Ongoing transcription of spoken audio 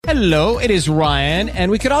Hello, it is Ryan,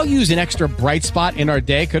 and we could all use an extra bright spot in our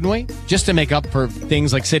day, couldn't we? Just to make up for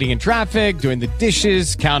things like sitting in traffic, doing the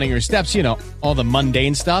dishes, counting your steps, you know, all the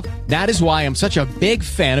mundane stuff. That is why I'm such a big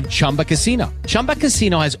fan of Chumba Casino. Chumba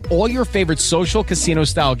Casino has all your favorite social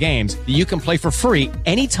casino-style games that you can play for free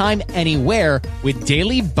anytime, anywhere with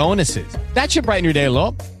daily bonuses. That should brighten your day a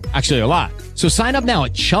little. Actually, a lot. So sign up now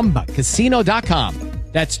at ChumbaCasino.com.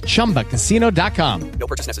 That's ChumbaCasino.com. No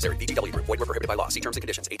purchase necessary. VGW Group. Void where prohibited by law. See terms and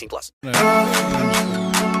conditions. 18+. The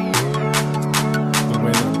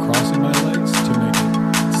way that I'm crossing my legs to make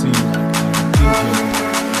it seem like I'm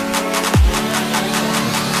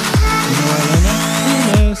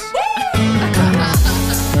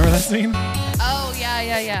Remember that scene? Oh,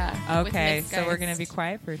 yeah. Okay, so we're going to be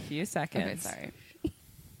quiet for a few seconds. Okay, sorry.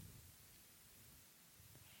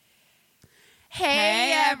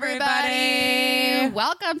 Hey, everybody.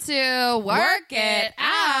 Welcome to Work It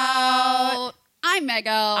Out. I'm Mego.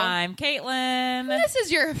 I'm Caitlin. This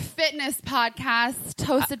is your fitness podcast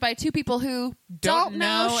hosted by two people who don't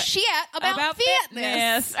know shit about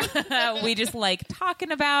fitness. We just like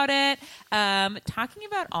talking about it, talking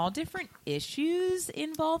about all different issues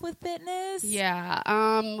involved with fitness. Yeah,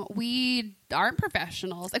 we aren't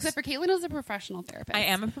professionals, except for Caitlin is a professional therapist. I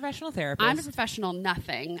am a professional therapist. I'm a professional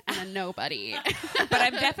nothing and a nobody. But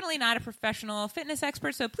I'm definitely not a professional fitness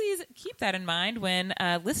expert, so please keep that in mind when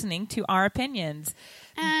listening to our opinions.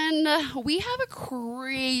 And we have a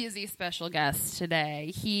crazy special guest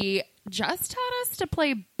today. He just taught us to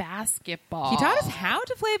play basketball. He taught us how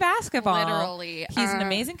to play basketball. Literally. He's an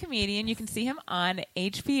amazing comedian. You can see him on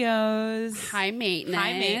HBO's High Maintenance.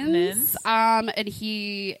 High Maintenance. And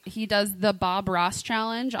he does the Bob Ross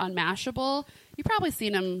challenge on Mashable. You've probably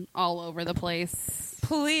seen him all over the place.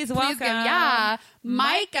 Please welcome,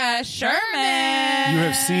 Micah Sherman. You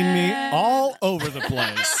have seen me all over the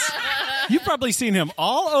place. You've probably seen him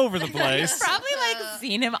all over the place. Probably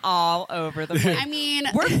seen him all over the place. I mean,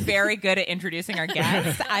 we're very good at introducing our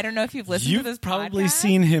guests. I don't know if you've listened to this You've probably podcast.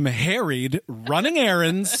 seen him harried, running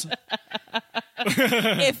errands.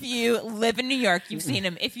 If you live in New York, you've seen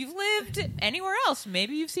him. If you've lived anywhere else,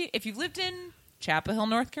 maybe you've seen. If you've lived in Chapel Hill,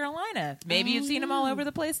 North Carolina, maybe you've seen him all over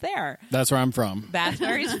the place there. That's where I'm from. That's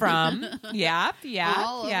where he's from. Yep.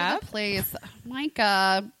 all over the place.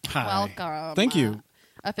 Micah, Hi. welcome. Thank you.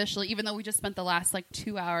 Officially, even though we just spent the last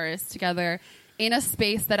 2 hours together in a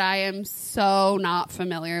space that I am so not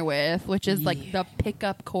familiar with, which is the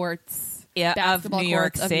pickup courts basketball of New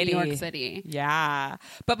York courts City. of New York City. Yeah.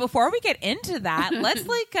 But before we get into that, let's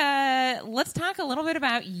talk a little bit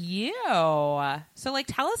about you. So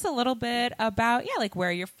tell us a little bit about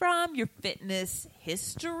where you're from, your fitness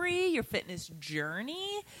history, your fitness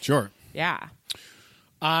journey. Sure. Yeah.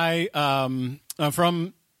 I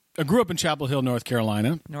grew up in Chapel Hill, North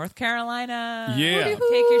Carolina. North Carolina. Yeah. Take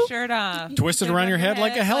your shirt off. Twisted around your head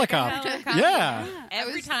like a helicopter. Yeah.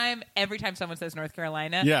 Every time someone says North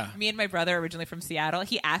Carolina, Yeah. me and my brother, originally from Seattle,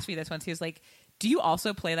 he asked me this once. He was like, do you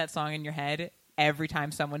also play that song in your head every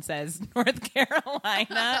time someone says North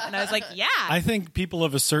Carolina? And I was like, yeah. I think people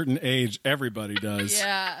of a certain age, everybody does.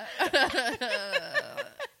 Yeah.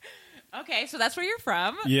 Okay, so that's where you're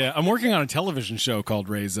from. Yeah, I'm working on a television show called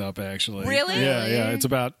Raise Up, actually. Really? Yeah. It's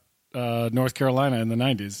about North Carolina in the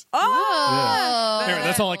 90s. Oh! Anyway,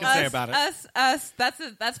 that's all I can say about it. Us.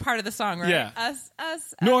 That's part of the song, right? Yeah.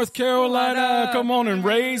 Us. North Carolina, come on and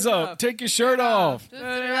raise up. Take your shirt off. Come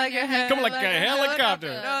Come like a helicopter.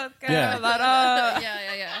 North Yeah. Carolina.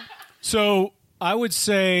 Yeah. So I would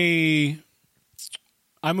say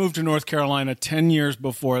I moved to North Carolina 10 years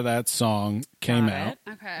before that song came Got out.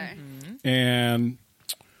 it. Okay. And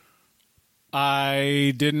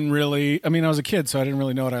I didn't really, I was a kid, so I didn't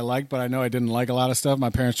really know what I liked, but I know I didn't like a lot of stuff.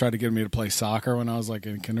 My parents tried to get me to play soccer when I was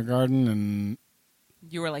in kindergarten, and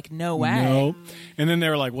You were like, no way. no. And then they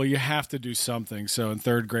were like, well, you have to do something. So in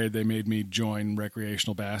third grade, they made me join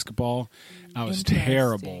recreational basketball. I was Interesting.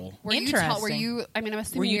 terrible. Were you tall? Were Interesting. you? I'm Were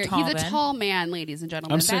assuming you tall he's a then? tall man, ladies and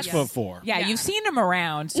gentlemen. I'm 6'4". Yeah, Yeah. you've seen him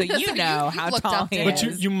around, so you So know you've how looked tall up he to is.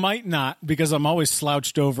 But you might not, because I'm always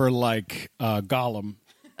slouched over like Gollum.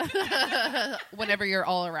 Whenever you're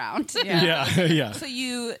all around. Yeah. So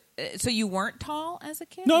you weren't tall as a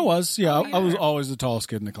kid? No, I was. Yeah, I was always the tallest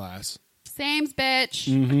kid in the class. Same's, bitch.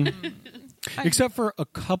 Except for a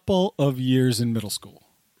couple of years in middle school.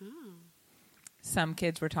 Some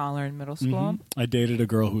kids were taller in middle school. I dated a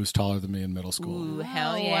girl who was taller than me in middle school. Ooh,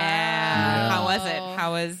 hell yeah. Yeah. How was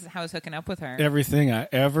it? How was hooking up with her? Everything I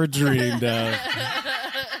ever dreamed of.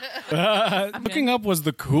 Hooking up was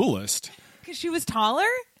the coolest. Because she was taller?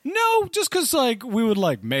 No, just because we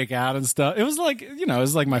would make out and stuff. It was it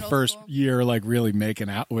was my first year really making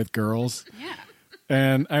out with girls. Yeah.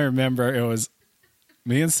 And I remember it was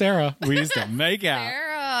me and Sarah. We used to make out.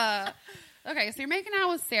 Sarah. Okay, so you're making out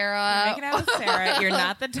with Sarah. Making out with Sarah. You're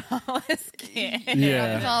not the tallest kid.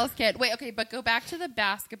 Yeah. Tallest kid. Wait, okay, but go back to the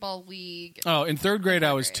basketball league. Oh, in third grade,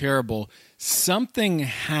 I was terrible. Something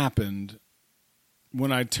happened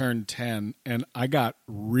when I turned 10, and I got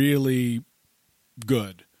really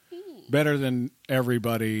good. Better than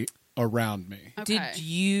everybody around me. Okay. Did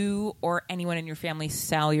you or anyone in your family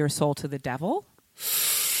sell your soul to the devil?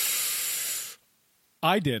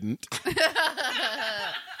 I didn't.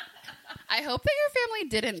 I hope that your family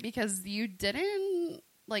didn't, because you didn't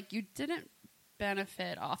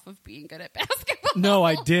benefit off of being good at basketball. No,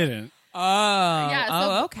 I didn't. Yeah,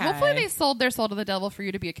 so okay. hopefully they sold their soul to the devil for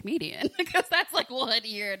you to be a comedian, because that's like what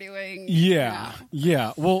you're doing. Yeah.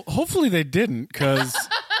 Yeah. Well, hopefully they didn't, because...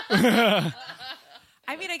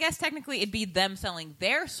 I mean, I guess technically it'd be them selling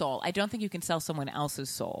their soul. I don't think you can sell someone else's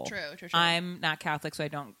soul. True. I'm not Catholic, so I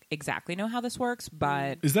don't exactly know how this works,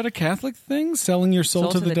 but... Is that a Catholic thing? Selling your soul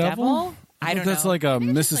to the devil? I don't That's know. like a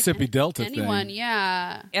Maybe it's just, Mississippi like, Delta anyone, thing.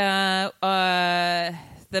 yeah.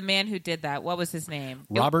 The man who did that, what was his name?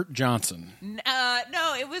 Robert Johnson.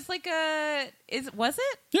 No, it was like was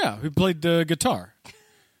it? Yeah, who played guitar.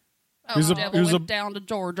 Oh, He was a- devil he was went a- down to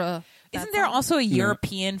Georgia. Isn't there also a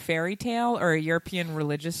European fairy tale or a European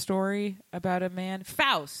religious story about a man?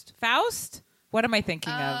 Faust. What am I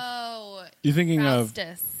thinking of? Oh, You thinking of...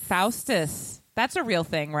 Faustus. Faustus. That's a real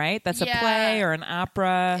thing, right? That's Yeah. a play or an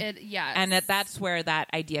opera. Yes. And that's where that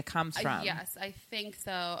idea comes from. Yes, I think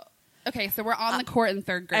so. Okay, so we're on the court in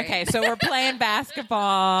third grade. Okay, so we're playing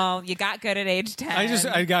basketball. You got good at age 10.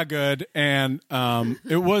 I got good, and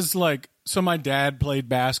it was like, so my dad played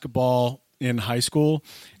basketball in high school,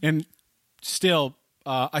 and still,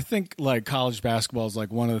 I think like college basketball is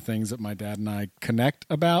like one of the things that my dad and I connect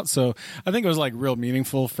about. So I think it was like real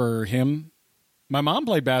meaningful for him. My mom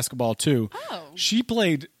played basketball too. Oh. She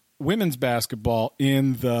played women's basketball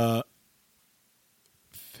in the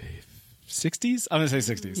 60s. I'm gonna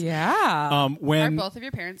say 60s. Yeah. Are When both of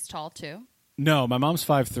your parents tall too? no, my mom's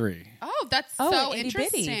 5'3". Oh, that's Oh, so itty bitty.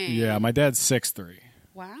 interesting. Yeah, my dad's 6'3".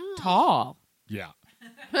 Wow. Tall. Yeah.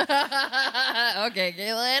 Okay,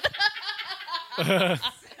 Galen.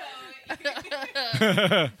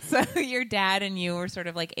 So your dad and you were sort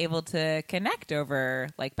of like able to connect over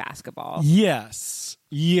like basketball. Yes.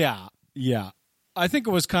 Yeah. Yeah. I think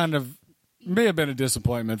it was may have been a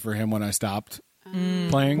disappointment for him when I stopped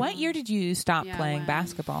playing. What year did you stop Yeah, playing when?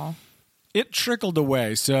 basketball? It trickled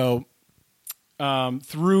away. So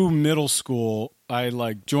through middle school, I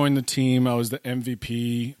like joined the team. I was the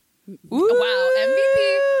MVP. Wow,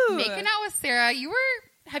 MVP making out with Sarah.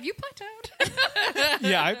 Have you plateaued?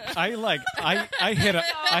 Yeah, I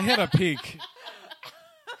hit a peak.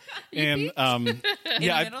 And In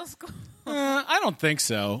yeah, middle school? I don't think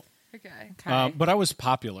so. Okay. Okay. But I was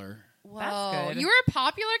popular. Whoa. good. You were a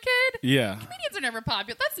popular kid? Yeah. Comedians are never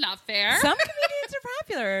popular. That's not fair. Some comedians are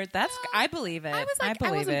popular. I believe it. I was like,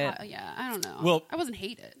 believe it. Yeah, I don't know. Well- I wasn't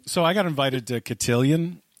hated. So I got invited to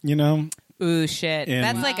Cotillion, you know. Ooh, shit. And-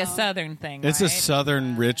 That's like a Southern thing, It's right? a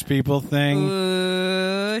Southern rich people thing.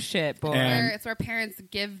 Ooh, shit, boy. And- It's where parents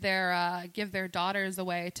give their daughters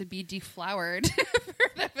away to be deflowered for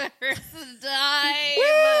the first time. Well,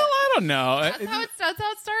 I don't know. That's how it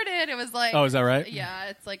started. It was like, Oh, is that right? Yeah,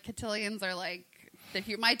 it's like cotillions are like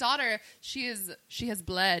my daughter. She has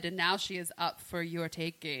bled, and now she is up for your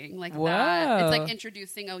taking. Like Whoa. that. It's like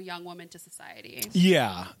introducing a young woman to society.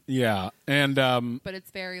 Yeah, yeah. And But it's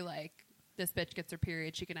very like, this bitch gets her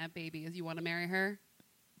period, she can have babies. You want to marry her?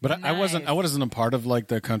 but I wasn't Nice. a part of like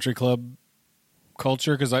the country club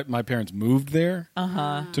culture because my parents moved there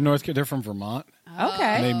to North Carolina. They're from Vermont. Okay.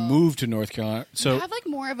 And they moved to North Carolina. So You have like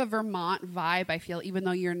more of a Vermont vibe, I feel, even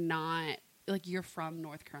though you're not like you're from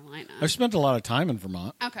North Carolina. I spent a lot of time in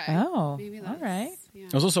Vermont. Okay. Oh, Maybe all that's, right. Yeah.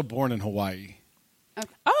 I was also born in Hawaii. Okay.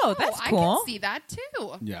 Oh, that's I cool. can see that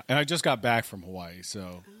too. Yeah, and I just got back from Hawaii,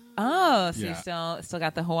 so Oh, so Yeah. you still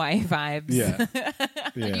got the Hawaii vibes. yeah,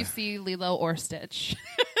 Did yeah. you see Lilo or Stitch?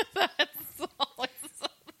 That's all.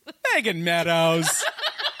 Megan Meadows.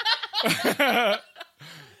 That's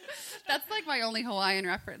like my only Hawaiian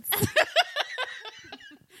reference.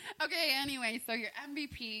 Okay, anyway, so you're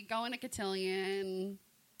MVP, going to Cotillion.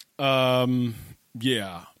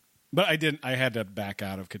 Yeah, but I didn't. I had to back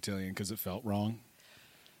out of Cotillion because it felt wrong.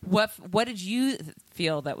 What did you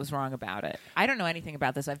feel that was wrong about it? I don't know anything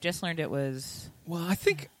about this. I've just learned it was. Well, I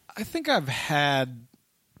think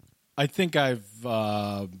I've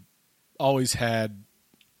always had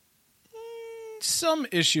some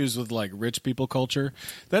issues with like rich people culture.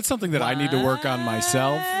 That's something that I need to work on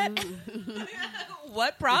myself.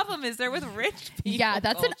 What problem is there with rich people? Yeah,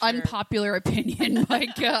 that's an culture? unpopular opinion,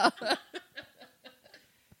 Micah.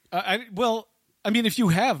 Well, I mean, if you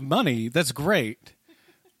have money, that's great.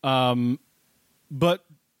 But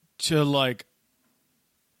to like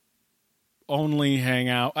only hang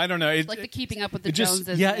out, I don't know. Like the keeping up with the it just,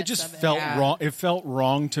 Joneses. yeah, it just felt Yeah. wrong. It felt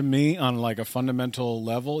wrong to me on like a fundamental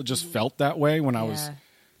level. It just felt that way when I was Yeah.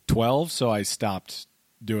 12, so I stopped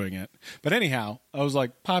doing it. But anyhow, I was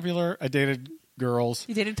like popular. I dated girls.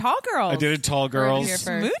 You dated tall girls. I dated tall Heard it girls. here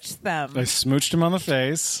first. Smooched them. I smooched him on the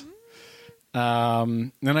face.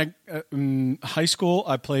 Then in high school,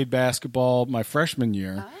 I played basketball my freshman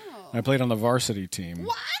year. I played on the varsity team.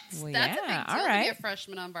 What? Well, That's a yeah, big deal all to right. be a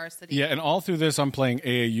freshman on varsity. Yeah, and all through this, I'm playing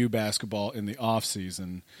AAU basketball in the off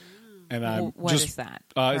season, and I'm What just is that?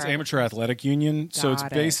 it's amateur athletic union. So it's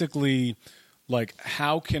Got it. basically like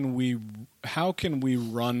how can we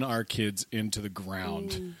run our kids into the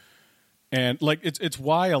ground, and like it's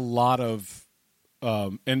why a lot of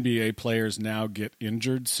NBA players now get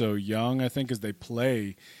injured so young. I think as they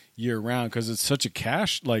play year round because it's such a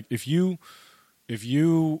cash. Like if you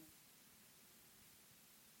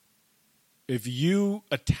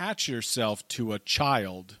attach yourself to a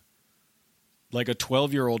child, like a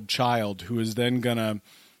 12-year-old child who is then going to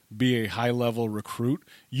be a high-level recruit,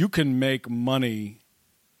 you can make money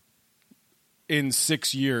in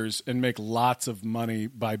 6 years and make lots of money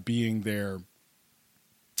by being their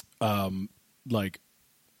like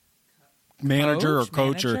manager or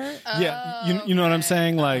coach Manager? or yeah, you know what I'm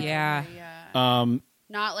saying? Like Yeah.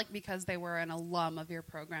 Not like because they were an alum of your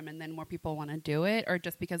program and then more people want to do it, or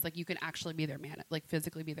just because like you can actually be their like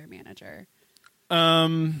physically be their manager.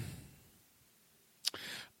 I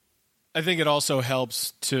think it also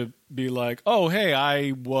helps to be like, oh, hey,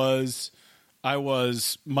 I was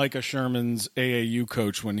Micah Sherman's AAU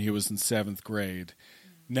coach when he was in 7th grade.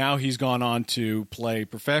 Now he's gone on to play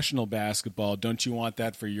professional basketball. Don't you want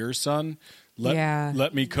that for your son?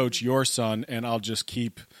 Let me coach your son, and I'll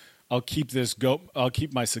keep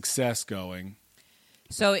my success going.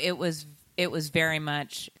 So it was very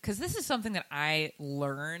much because this is something that I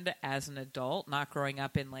learned as an adult, not growing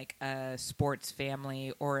up in like a sports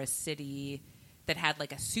family or a city that had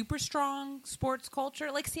like a super strong sports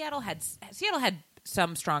culture. Like Seattle had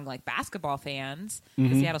some strong like basketball fans,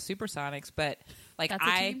 the Seattle Supersonics, but like That's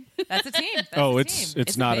a team? that's a team. That's Oh, a it's team.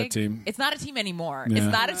 not a big- team. It's not a team anymore. Yeah.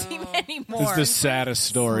 It's not a team anymore. It's the saddest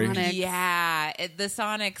story. Sonics. Yeah, the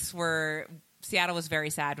Sonics were. Seattle was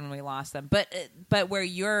very sad when we lost them, but where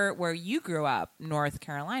you grew up, North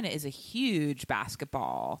Carolina, is a huge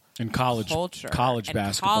basketball And college culture, college and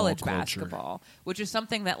basketball college culture. basketball, which is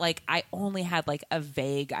something that like I only had like a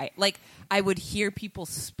vague. I would hear people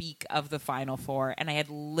speak of the Final Four, and I had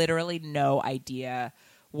literally no idea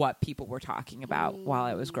what people were talking about while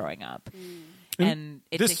I was growing up. And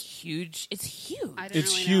it's huge. I didn't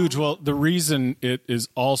It's really huge. know. Well, the reason it is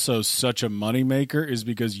also such a moneymaker is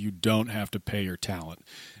because you don't have to pay your talent.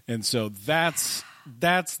 And so that's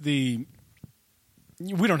the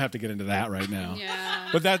we don't have to get into that right now. Yeah.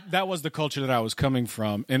 But that was the culture that I was coming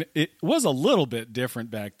from, and it was a little bit different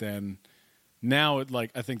back then. Now it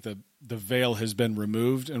I think the veil has been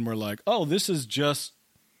removed and we're like, "Oh, this is just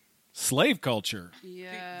slave culture."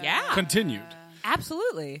 Yeah, Continued.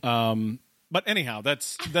 absolutely. But anyhow,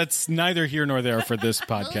 that's neither here nor there for this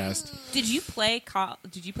podcast. Did you play college?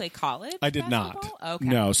 I did basketball? not. Okay.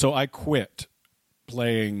 No, so I quit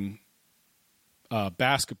playing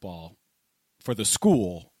basketball for the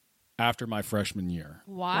school after my freshman year.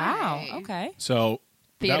 Why? Wow. Okay. So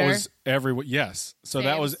Theater? that was everyone. Yes. So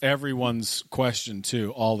that was Saves. everyone's question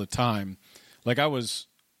too, all the time. Like I was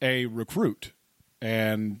a recruit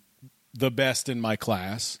and the best in my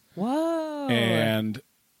class, Whoa. and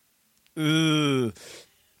this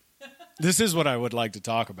is what I would like to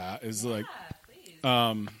talk about. Is like,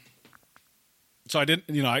 so I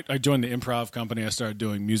didn't. I joined the improv company. I started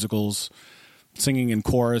doing musicals, singing in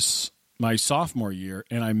chorus my sophomore year,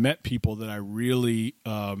 and I met people that I really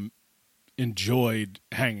enjoyed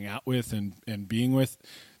hanging out with and being with.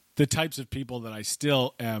 The types of people that I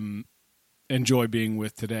still enjoy being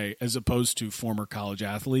with today, as opposed to former college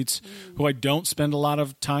athletes who I don't spend a lot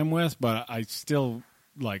of time with, but I still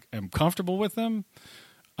am comfortable with them.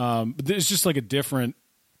 But it's just like a different.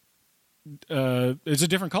 It's a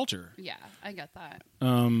different culture. Yeah, I get that.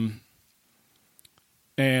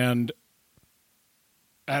 And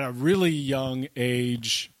at a really young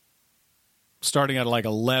age, starting at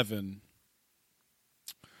 11,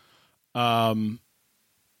 I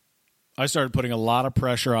started putting a lot of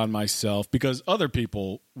pressure on myself because other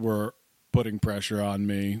people were putting pressure on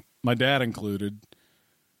me, my dad included,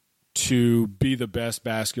 to be the best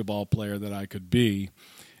basketball player that I could be.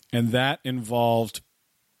 And that involved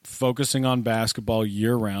focusing on basketball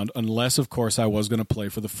year round, unless, of course, I was going to play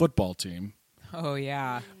for the football team. Oh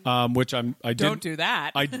yeah. Which I Don't do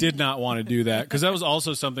that. I did not want to do that because that was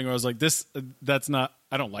also something where I was like, that's not,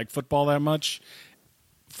 I don't like football that much,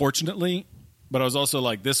 fortunately. But I was also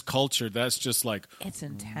like, this culture, that's just like It's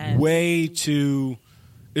intense. way too,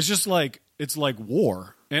 it's just like, it's like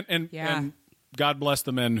war. And God bless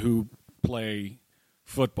the men who play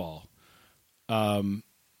football.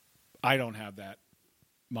 I don't have that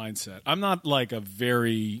mindset. I'm not like a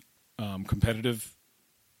very competitive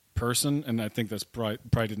person, and I think that's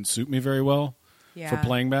probably didn't suit me very well for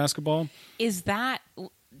playing basketball. Is that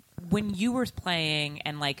when you were playing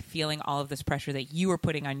and like feeling all of this pressure that you were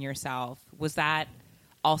putting on yourself, was that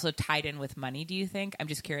also tied in with money, do you think? I'm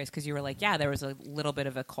just curious because you were like, yeah, there was a little bit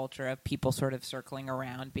of a culture of people sort of circling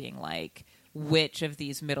around being like, which of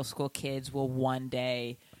these middle school kids will one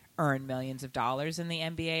day earn millions of dollars in the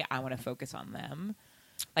NBA? I want to focus on them.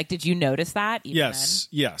 Like, did you notice that? Even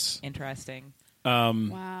Yes. Interesting.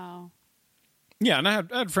 Wow. Yeah, and I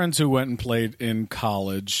had friends who went and played in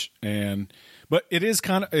college, but it is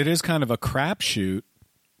kind of a crapshoot.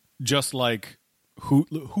 Just like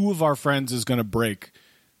who of our friends is going to break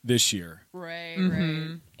this year,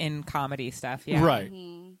 Right. In comedy stuff, yeah. right?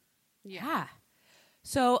 Yeah.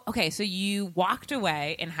 So, okay, so you walked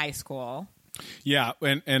away in high school. Yeah,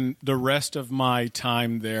 and the rest of my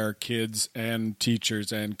time there, kids and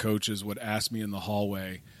teachers and coaches would ask me in the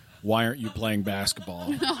hallway, "Why aren't you playing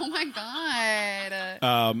basketball?" Oh my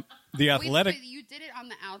god. The athletic. Wait, you did it on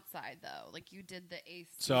the outside though, like you did the ACC.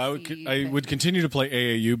 So I would continue to play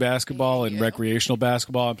AAU basketball and recreational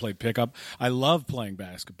basketball and play pickup. I love playing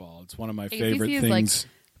basketball. It's one of my favorite ACC is things.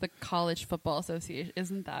 like the College Football Association,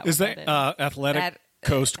 isn't that? Is what that that is? Athletic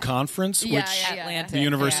Coast Conference, Yeah, which yeah. Atlantic. the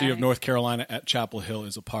University yeah. of North Carolina at Chapel Hill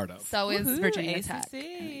is a part of. So is Woohoo, Virginia ACC. Tech.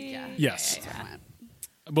 Yeah. Yes. Yeah.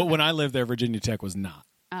 But when I lived there, Virginia Tech was not.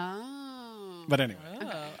 Oh. But anyway,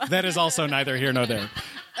 that is also neither here nor there.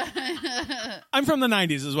 I'm from the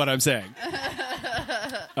 90s is what I'm saying.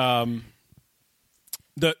 All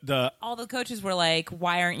the coaches were like,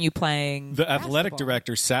 why aren't you playing The athletic basketball?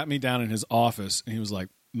 director sat me down in his office and he was like,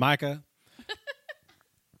 "Micah,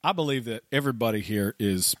 I believe that everybody here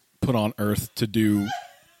is put on earth to do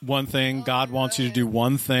one thing. God wants you to do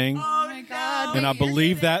one thing. Oh my god. And I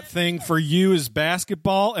believe that thing for you is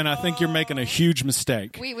basketball, and I think you're making a huge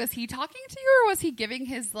mistake." Wait, was he talking to you, or was he giving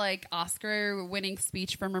his like Oscar-winning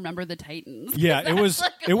speech from Remember the Titans? Yeah, it was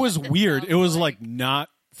it was what it weird. sounds It was like. like not.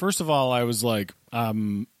 First of all, I was like,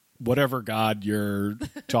 whatever God you're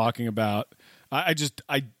talking about, I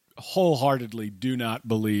wholeheartedly do not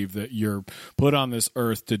believe that you're put on this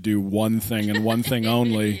earth to do one thing and one thing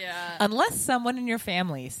only. Yeah. Unless someone in your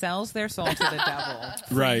family sells their soul to the devil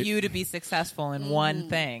for Right. you to be successful in one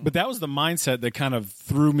thing. But that was the mindset that kind of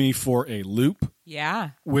threw me for a loop,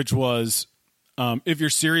 yeah. which was, if you're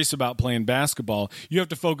serious about playing basketball, you have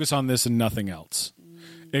to focus on this and nothing else.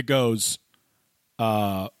 It goes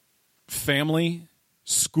family,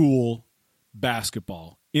 school,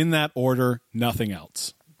 basketball. In that order, nothing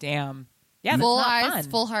else. Damn. Yeah, that's Full not eyes, fun.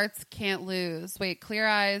 full hearts can't lose. Wait, clear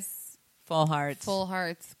eyes, Full hearts. full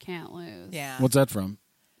hearts can't lose. Yeah. What's that from?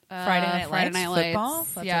 Friday Night Friday Lights, Night football?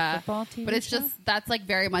 Lights. That's a Yeah, football TV but it's show? just that's like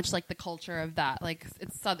very much like the culture of that. Like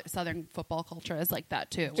it's southern football culture is like that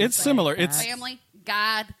too. It's similar. It's family,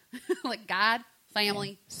 God, like God,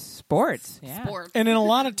 family, sports. Yeah. sports. and in a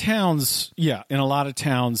lot of towns,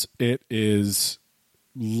 it is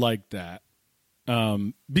like that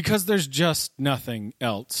because there's just nothing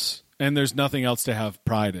else, and there's nothing else to have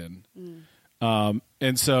pride in.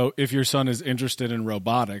 And so, if your son is interested in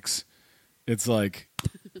robotics, it's like,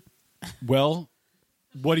 well,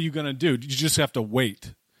 what are you going to do? You just have to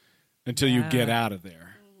wait until you get out of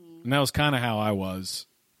there. And that was kind of how I was.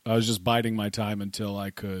 I was just biding my time until I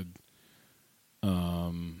could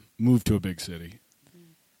move to a big city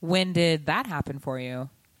When did that happen for you?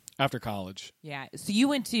 after college. Yeah. So you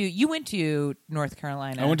went to North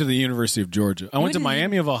Carolina. I went to the University of Georgia. I went to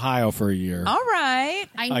Miami of Ohio for a year. All right.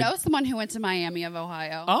 I know someone who went to Miami of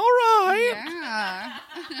Ohio. All right.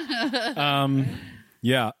 Yeah.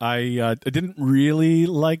 Yeah, I didn't really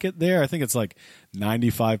like it there. I think it's like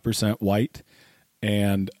 95% white.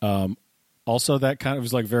 And also that kind of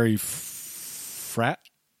was like very fratty.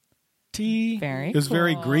 Very It was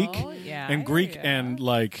very cool. Greek. Yeah, And Greek yeah. and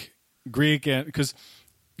like Greek and because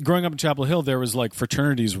growing up in Chapel Hill, there was like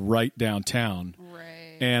fraternities right downtown.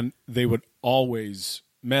 Right. And they would always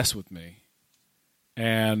mess with me.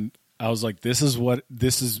 And I was like, this is what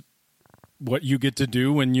you get to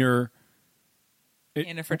do when you're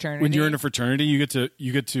in a fraternity. When you're in a fraternity, you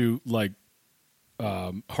get to like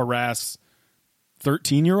harass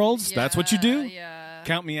 13-year-olds. That's what you do. Yeah.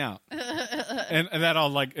 Count me out. and that all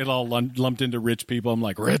like it all lumped into rich people. I'm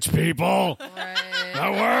like, rich people, Right.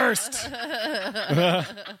 the worst.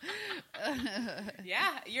 Yeah,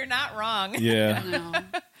 you're not wrong. Yeah, No.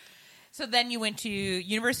 So then you went to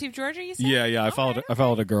University of Georgia, you said? yeah. I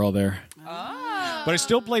followed a girl there. Oh. But I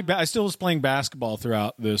still played. I still was playing basketball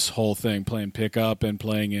throughout this whole thing, playing pickup and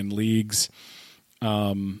playing in leagues.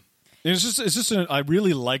 It's just. I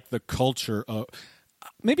really like the culture of.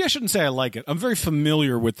 Maybe I shouldn't say I like it. I'm very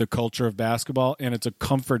familiar with the culture of basketball, and it's a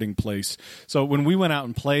comforting place. So when we went out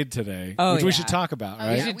and played today, which we should talk about,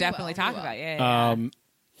 right? We Yeah, should we definitely will. talk We will. about yeah.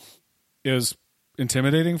 It was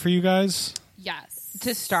intimidating for you guys. Yes.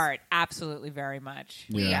 To start, absolutely very much.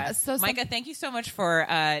 Yeah. So Micah, thank you so much for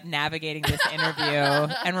navigating this interview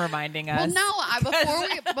and reminding us. Well,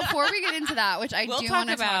 no. Before we get into that, which I We'll do talk want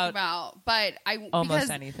to talk about, but almost because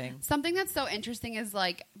anything. Something that's so interesting is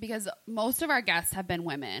like because most of our guests have been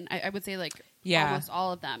women. I would say like Yeah. almost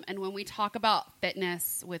all of them. And when we talk about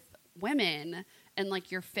fitness with women and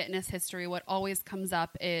like your fitness history, what always comes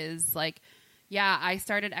up is like, yeah, I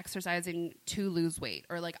started exercising to lose weight,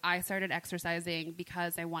 or like I started exercising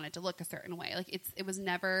because I wanted to look a certain way. Like it was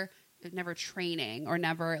never training or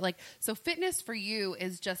never like, so fitness for you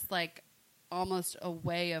is just like almost a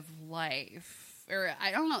way of life, or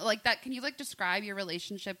I don't know, like that. Can you like describe your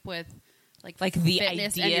relationship with like the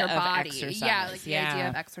fitness idea and your of body? exercise. Yeah, like the Yeah. idea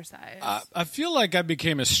of exercise. I feel like I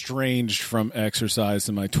became estranged from exercise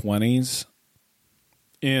in my 20s.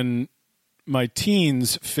 In my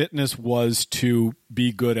teens, fitness was to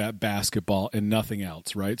be good at basketball and nothing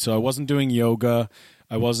else, right? So I wasn't doing yoga.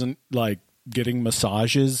 I wasn't like getting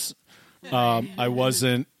massages. I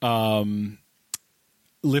wasn't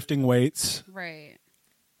lifting weights. Right.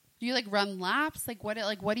 Do you like run laps? Like what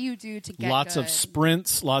do you do to get Lots good? of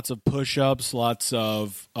sprints, lots of push-ups, lots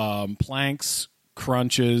of planks,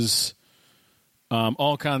 crunches,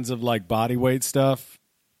 all kinds of like body weight stuff.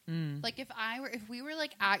 Like if we were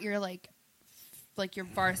like at your like your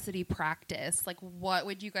varsity practice, like what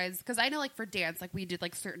would you guys, because I know like for dance, like we did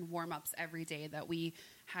like certain warm-ups every day that we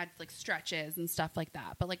had like stretches and stuff like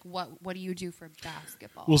that, but like what do you do for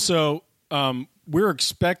basketball? Well, so we're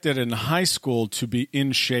expected in high school to be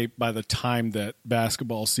in shape by the time that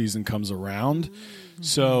basketball season comes around.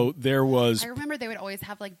 So there was I remember they would always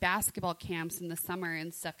have like basketball camps in the summer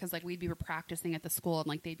and stuff because like we'd be practicing at the school and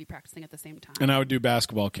like they'd be practicing at the same time. and I would do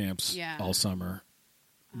basketball camps Yeah. all summer.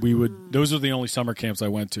 We would those are the only summer camps I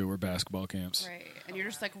went to were basketball camps. Right, and you're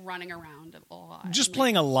just like running around a lot, Just and,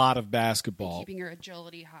 playing like, a lot of basketball. keeping your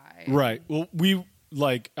agility high. Right. Well,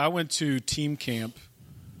 I went to team camp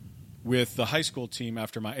with the high school team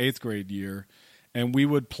after my 8th grade year, and we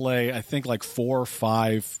would play, I think, like 4 or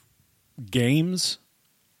 5 games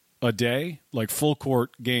a day, like full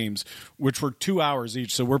court games, which were 2 hours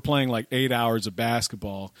each. So we're playing like 8 hours of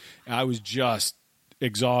basketball. I was just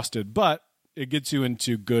exhausted, but it gets you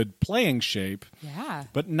into good playing shape, Yeah.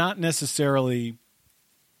 but not necessarily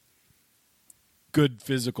good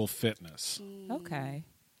physical fitness. Okay.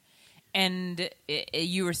 And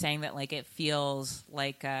you were saying that like it feels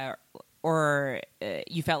like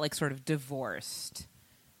you felt like sort of divorced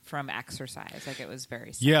from exercise, like it was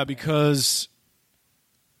very separate. Yeah, because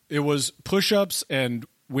it was push-ups and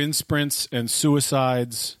wind sprints and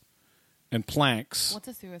suicides and planks. What's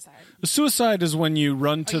a suicide? A suicide is when you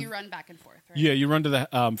run to You run back and forth, right? yeah, you run to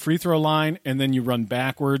the free throw line and then you run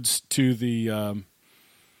backwards to the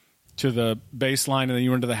baseline and then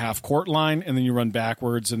you run to the half court line and then you run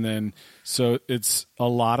backwards and then so it's a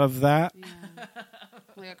lot of that. Yeah.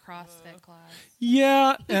 Like a CrossFit class.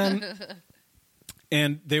 Yeah,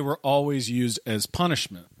 and they were always used as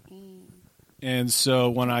punishment. And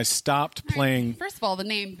so when I stopped playing, First of all, the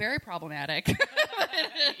name very problematic.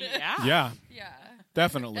 Yeah. yeah, Yeah.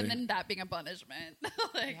 definitely. And then that being a punishment.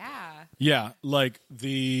 Like, Yeah. Yeah, like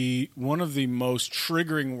one of the most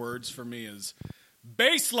triggering words for me is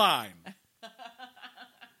baseline,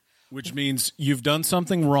 which means you've done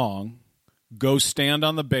something wrong. Go stand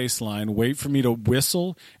on the baseline, wait for me to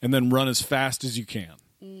whistle, and then run as fast as you can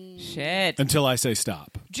Shit. until I say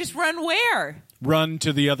stop. Just run where? Run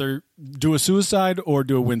to the other, do a suicide or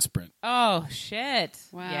do a wind sprint. Oh shit.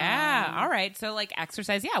 Wow. Yeah. All right. So like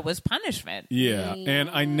exercise, yeah, was punishment. Yeah, and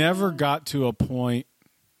I never got to a point.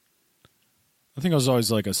 I think I was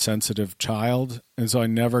always like a sensitive child, and so I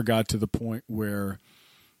never got to the point where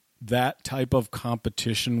that type of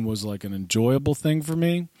competition was like an enjoyable thing for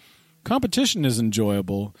me. Competition is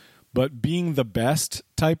enjoyable, but being the best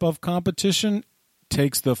type of competition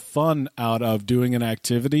takes the fun out of doing an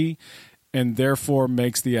activity and therefore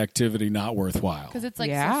makes the activity not worthwhile. Because it's like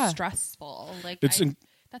Yeah. so stressful. Like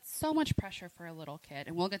that's so much pressure for a little kid,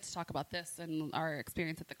 and we'll get to talk about this and our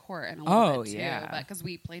experience at the court in a little bit too. yeah. But because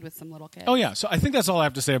we played with some little kids. Oh yeah, so I think that's all I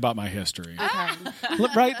have to say about my history. Okay.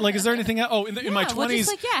 Right? Like, is there anything else? Oh, in my well, 20s,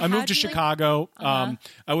 just like, yeah, I moved to how'd you, like- Chicago.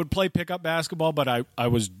 I would play pickup basketball, but I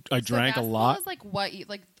drank a lot. Is like what you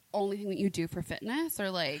like only thing that you do for fitness,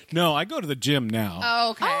 or like? No, I go to the gym now. Oh,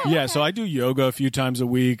 okay. Yeah, so I do yoga a few times a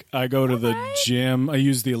week. I go to the gym. I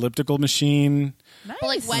use the elliptical machine. Nice. But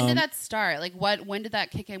like, when did that start? Like, when did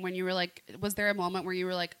that kick in? When you were like, was there a moment where you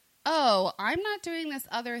were like, oh, I'm not doing this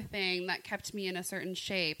other thing that kept me in a certain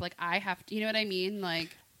shape? Like, I have to, you know what I mean?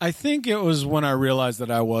 Like, I think it was when I realized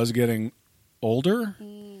that I was getting older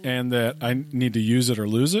and that I need to use it or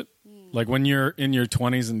lose it. Like when you're in your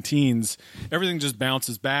 20s and teens, everything just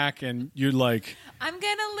bounces back and you're like, I'm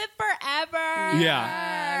gonna live forever.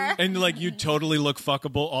 yeah. And like you totally look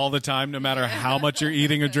fuckable all the time, no matter how much you're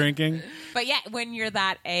eating or drinking. But yeah, when you're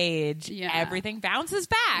that age, Yeah. everything bounces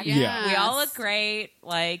back. Yeah. We all look great.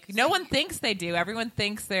 Like, no one thinks they do. Everyone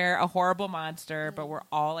thinks they're a horrible monster, but we're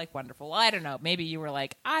all like wonderful. Well, I don't know. Maybe you were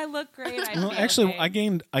like, I look great. I Well, feel actually,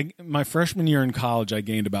 okay. my freshman year in college, I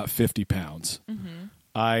gained about 50 pounds.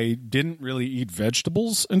 I didn't really eat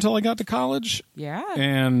vegetables until I got to college. Yeah.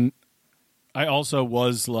 And I also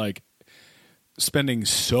was like spending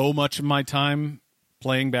so much of my time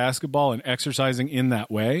playing basketball and exercising in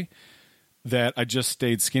that way that I just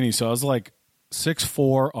stayed skinny. So I was like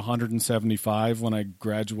 6'4", 175 when I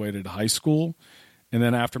graduated high school. And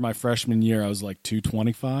then after my freshman year, I was like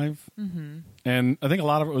 225. And I think a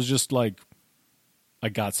lot of it was just like I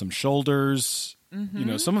got some shoulders. You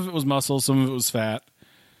know, some of it was muscle, some of it was fat.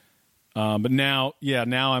 But now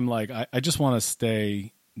I'm like, I just want to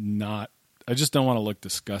stay I just don't want to look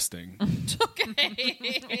disgusting.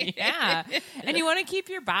 Yeah. And you want to keep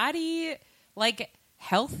your body like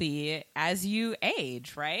healthy as you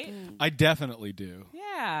age, right? I definitely do.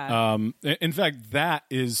 Yeah. In fact, that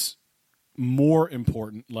is more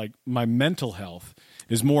important. Like my mental health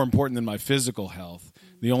is more important than my physical health.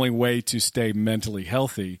 The only way to stay mentally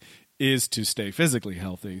healthy is to stay physically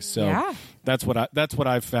healthy. So Yeah. that's what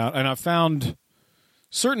I've found. And I've found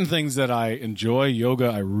certain things that I enjoy. Yoga,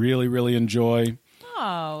 I really, really enjoy.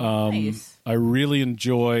 Oh, nice. I really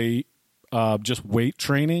enjoy just weight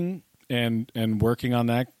training and working on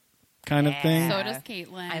that kind of thing. so does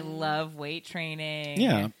Caitlin. I love weight training.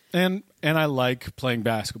 Yeah. And I like playing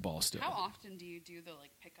basketball still. How often do you do the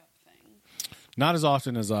like pickup thing? Not as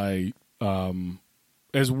often as I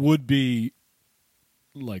as would be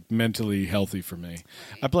like mentally healthy for me.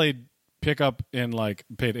 I played pickup and like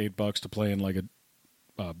paid $8 to play in like a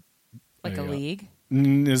Like a league?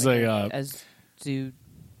 is a As zoo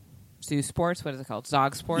sports? What is it called?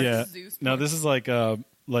 Zog sports? yeah. Zoo sports. No, this is like a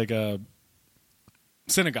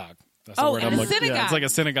synagogue. That's the Oh, word in I'm a looking. Yeah, synagogue. it's like a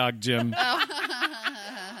synagogue gym.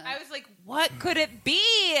 I was like, what could it be?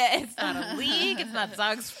 It's not a league. It's not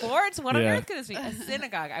Zog Sports. What on Yeah. earth could this be? A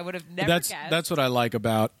synagogue. I would have never That's guessed. that's what I like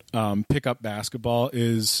about pickup basketball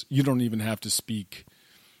is you don't even have to speak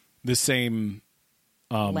the same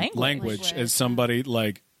language as somebody.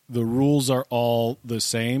 Like the rules are all the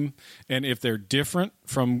same, and if they're different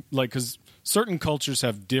from like because certain cultures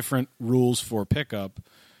have different rules for pickup,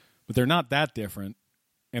 but they're not that different.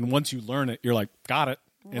 And once you learn it, you're like, got it.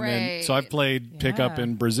 And then so I've played pickup Yeah.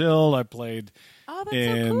 in Brazil. I played Oh, that's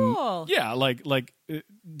in so cool. yeah, like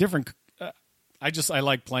different. I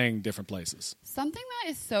like playing different places. Something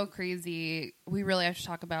that is so crazy, we really have to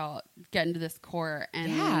talk about getting to this court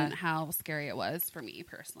and Yeah. how scary it was for me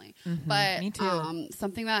personally. But me too.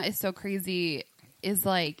 Something that is so crazy is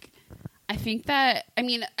like, I think that, I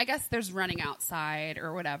mean, I guess there's running outside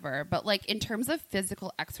or whatever, but like in terms of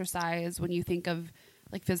physical exercise, when you think of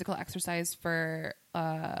like physical exercise for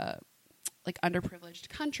like underprivileged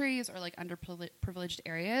countries or like underprivileged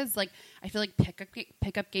areas, like I feel like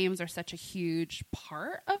pickup games are such a huge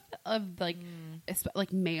part of like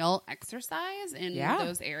like male exercise in Yeah.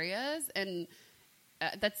 those areas, and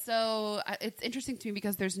that's so it's interesting to me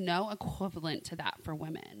because there's no equivalent to that for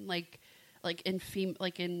women, like in female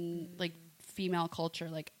culture.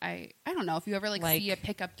 Like I don't know if you ever like see a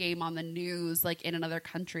pickup game on the news like in another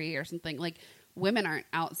country or something, like women aren't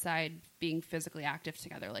outside being physically active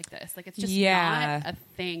together like this. Like it's just not a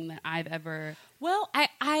thing that I've ever Well,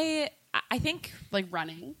 I think like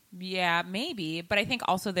running. yeah, maybe, but I think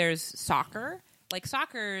also there's soccer. Like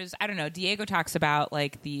soccer's, I don't know. Diego talks about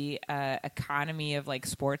like the economy of like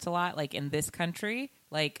sports a lot. Like in this country,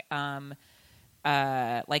 like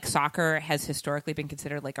like soccer has historically been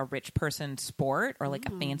considered like a rich person sport or like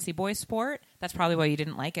a fancy boy sport. That's probably why you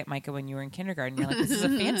didn't like it, Micah, when you were in kindergarten. You're like, this is a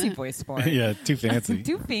fancy boy sport. Yeah, too fancy.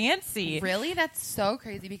 Too fancy. Really? That's so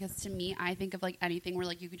crazy because to me, I think of like anything where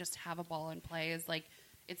like you can just have a ball and play is like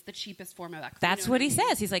it's the cheapest form of exercise. That's what he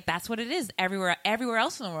says. He's like, that's what it is. Everywhere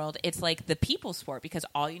else in the world, it's like the people sport because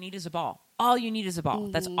all you need is a ball. All you need is a ball.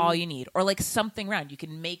 That's all you need. Or like something round. You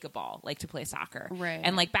can make a ball, like to play soccer. Right.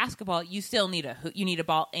 And like basketball, you still need a hoop. You need a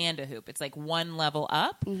ball and a hoop. It's like one level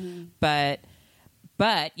up. Mm-hmm.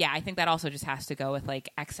 But yeah, I think that also just has to go with like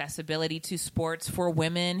accessibility to sports for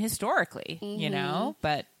women historically, you know?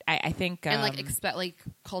 But I think and like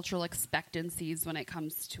cultural expectancies when it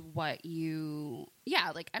comes to what you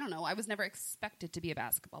like I don't know, I was never expected to be a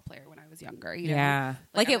basketball player when I was younger, you know? Yeah.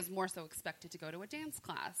 like Like I it- was more so expected to go to a dance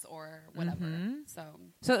class or whatever.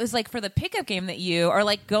 So it was like for the pickup game that you, or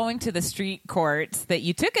like going to the street courts that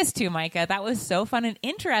you took us to, Micah, that was so fun and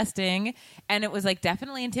interesting. And it was like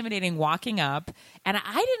definitely intimidating walking up. And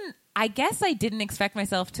I guess I didn't expect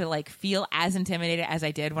myself to like feel as intimidated as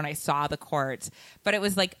I did when I saw the courts. But it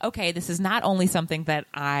was like, okay, this is not only something that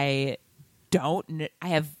I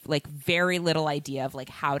have like very little idea of like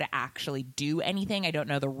how to actually do anything. I don't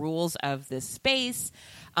know the rules of this space.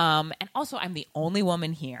 And also I'm the only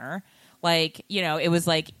woman here. Like, you know, it was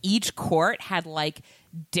like each court had like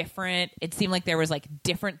different, it seemed like there was like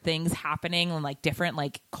different things happening and like different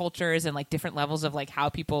like cultures and like different levels of like how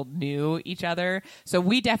people knew each other. So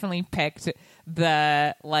we definitely picked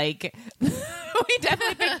the like we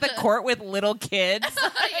definitely picked the court with little kids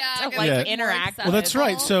to like Yeah. interact Well, that's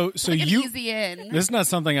right. So like an you. easy in. This is not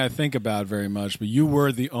something I think about very much, but you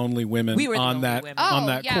were the only women We were the on only that women. on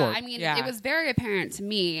that yeah. court. I mean, Yeah. it was very apparent to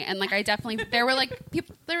me, and like I definitely there were like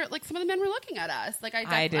people there like some of the men were looking at us. Like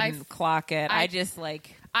I didn't clock it. I just like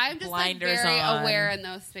I'm just like blinders very on. aware in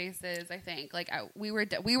those spaces. I think like we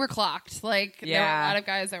were clocked. Like there were Yeah. a lot of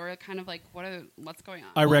guys that were kind of like what's going on.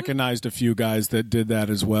 I recognized a few guys that did that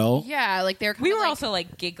as well. Yeah, like they're. we were like, also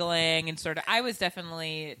like giggling and sort of I was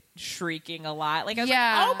definitely shrieking a lot. Like I was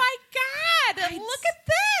Yeah. like, "Oh my god, look at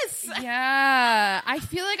this." Yeah, I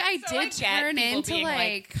feel like I So I did get turn people into being like,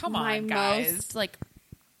 like "Come my on, guys." most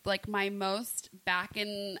like my most back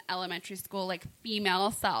in elementary school like female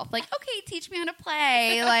self. Like, okay, teach me how to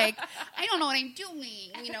play. Like, I don't know what I'm doing.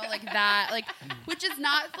 You know, like that. Like, which is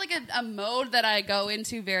not like a mode that I go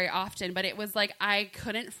into very often. But it was like I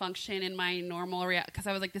couldn't function in my normal because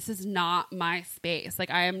I was like, this is not my space. Like,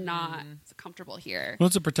 I am not comfortable here. Well,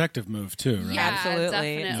 it's a protective move too, right? Yeah.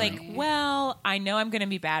 Absolutely. It's definitely. like, well, I know I'm going to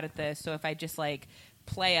be bad at this, so if I just like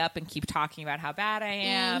play up and keep talking about how bad I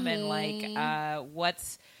am and like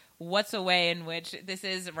what's a way in which this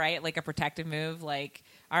is right like a protective move, like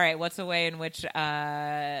all right, what's a way in which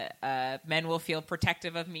men will feel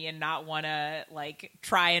protective of me and not want to like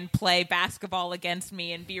try and play basketball against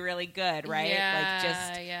me and be really good, right? Yeah, like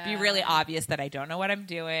just yeah. be really obvious that I don't know what I'm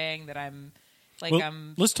doing, that I'm like Well,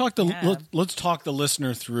 let's talk let's talk the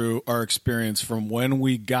listener through our experience from when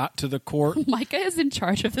we got to the court. Micah is in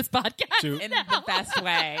charge of this podcast. To- in the best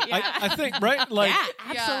way. Yeah. I think right, like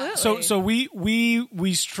Yeah, absolutely. so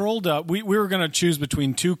we strolled up. We were going to choose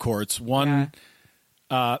between two courts. One,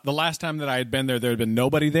 the last time that I had been there had been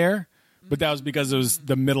nobody there, but that was because it was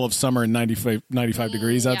the middle of summer and 95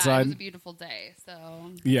 degrees Yeah, outside. it was a beautiful day.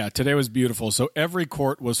 So Yeah, today was beautiful. So every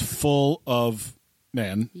court was full of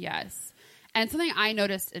men. yes. And something I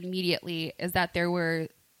noticed immediately is that it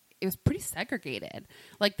was pretty segregated.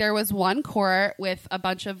 Like there was one court with a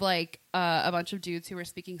bunch of dudes who were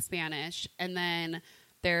speaking Spanish, and then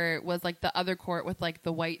there was like the other court with like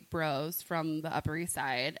the white bros from the Upper East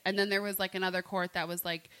Side, and then there was like another court that was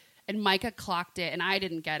like, and Micah clocked it, and I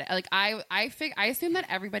didn't get it. Like I assume that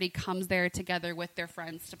everybody comes there together with their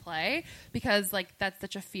friends to play because like that's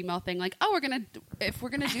such a female thing. Like, oh, if we're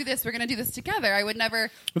gonna do this, we're gonna do this together. I would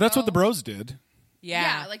never. But that's what go- the bros did.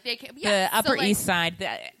 Yeah, like they can. The Yeah, Upper so, like, East Side,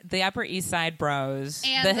 the Upper East Side bros,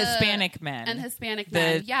 and the Hispanic men, and Hispanic The-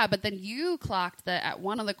 men. Yeah, but then you clocked that at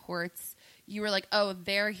one of the courts. You were like, oh,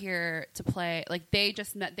 they're here to play. Like they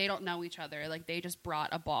just met. They don't know each other. Like they just brought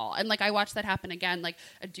a ball. And like I watched that happen again. Like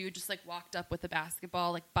a dude just like walked up with a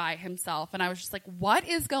basketball like by himself, and I was just like, what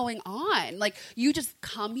is going on? Like you just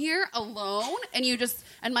come here alone, and you just.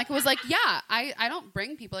 And Micah was like, yeah, I don't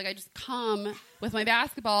bring people. Like I just come with my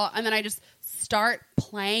basketball, and then I just start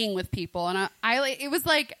playing with people. And I it was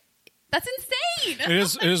like, that's insane.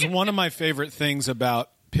 It is one of my favorite things about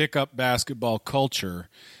pickup basketball culture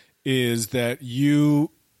is that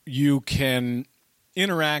you can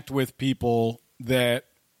interact with people that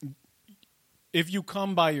if you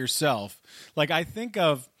come by yourself, like I think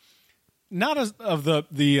of not as of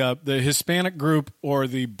the Hispanic group or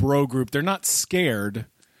the bro group. They're not scared.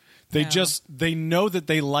 They they know that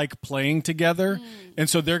they like playing together, and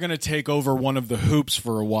so they're going to take over one of the hoops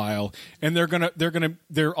for a while, and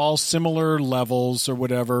they're all similar levels or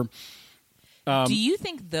whatever. Do you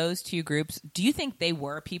think those two groups? Do you think they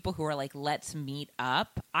were people who were like, "Let's meet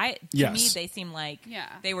up"? To Yes. me, they seem like Yeah.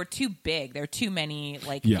 they were too big. There were too many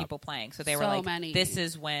Yeah. people playing, so they were So like, many. "This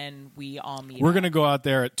is when we all meet." We're up. going to go out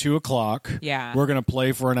there at 2:00. Yeah. We're going to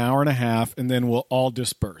play for an hour and a half, and then we'll all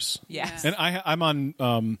disperse. Yes. And I'm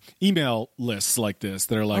on email lists like this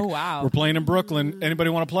that are like, Oh, wow. we're playing in Brooklyn. Anybody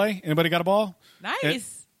want to play? Anybody got a ball?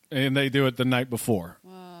 Nice. And they do it the night before.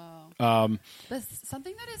 But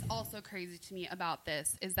something that is also crazy to me about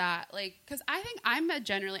this is that, like, because I think I'm a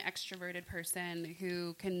generally extroverted person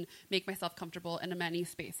who can make myself comfortable in many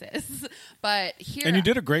spaces. But here, And you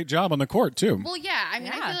did a great job on the court, too. well, yeah. I mean,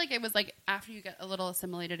 Yeah. I feel like it was like after you get a little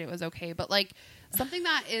assimilated, it was okay. But like something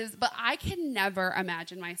that is, but I can never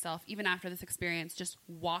imagine myself, even after this experience, just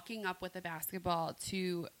walking up with a basketball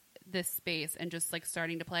to this space and just like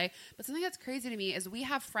starting to play. But something that's crazy to me is we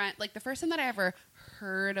have like the first time that I ever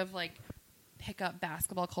heard of like pickup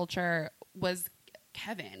basketball culture was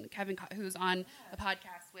Kevin, who's on a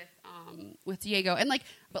podcast with Diego, and like,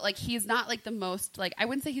 but like he's not like the most like, I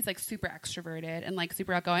wouldn't say he's like super extroverted and like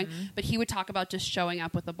super outgoing, but he would talk about just showing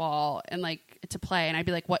up with the ball and like to play, and I'd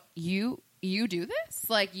be like, what, you do this?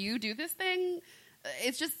 Like, you do this thing?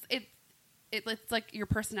 It's just it's like your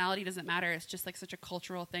personality doesn't matter. It's just like such a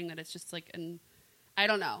cultural thing that it's just like I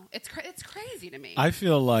don't know. It's crazy to me. I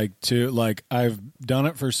feel like, too, like I've done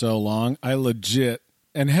it for so long, I legit,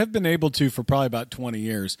 and have been able to for probably about 20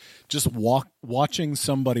 years, just watching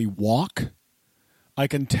somebody walk, I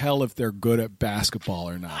can tell if they're good at basketball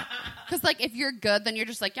or not. Because like if you're good, then you're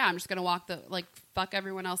just like, yeah, I'm just gonna walk fuck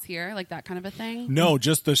everyone else here, like that kind of a thing. No,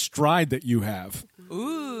 just the stride that you have.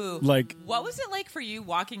 Ooh. Like, What was it like for you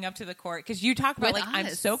walking up to the court? Because you talk about With like, I'm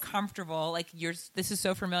us. so comfortable, like this is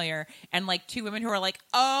so familiar, and like two women who are like,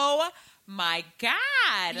 oh my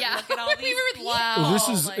god, Yeah. look at all We these were people. wow. well, this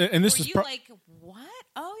is, like, and this Were is you like, what?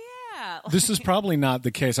 Oh yeah. this is probably not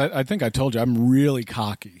the case. I think I told you I'm really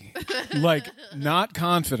cocky, like not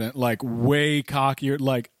confident, like way cockier.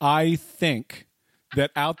 Like I think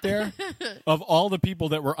that out there, of all the people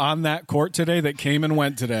that were on that court today that came and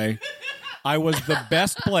went today, I was the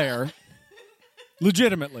best player,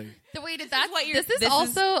 legitimately. The way did this this is is-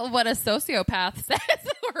 also what a sociopath says.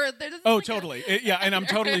 Or there's Oh, like totally. Yeah, and I'm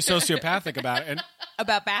totally sociopathic about it. And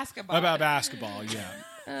About basketball. about basketball,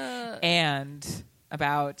 yeah. and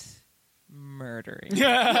about murdering.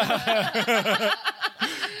 yeah.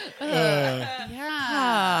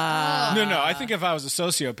 No. I think if I was a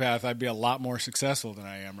sociopath, I'd be a lot more successful than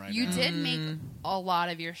I am right You now. did make a lot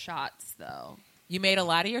of your shots though. You made a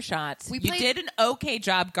lot of your shots. We You played- did an okay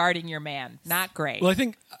job guarding your man. Not great. Well, I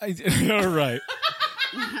think you're right.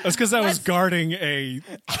 That's because I was guarding a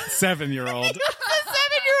 7-year-old.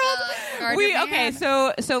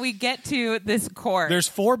 So we get to this court. There's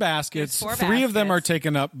 4 baskets. There's 4 3 of them are baskets.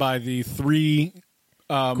 taken up by the 3.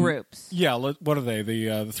 Groups. Yeah, what are they?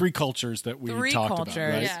 The 3 cultures that we 3 talked cultures. about,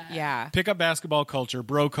 right? Yeah. Yeah. Pickup basketball culture,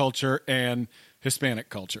 bro culture, and Hispanic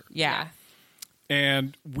culture. Yeah.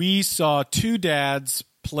 And we saw 2 dads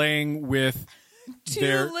playing with Two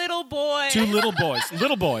their little boys. 2 little boys.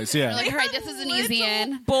 Little boys, yeah. Like, all right, this is an easy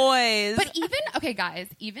in. Boys. But even guys,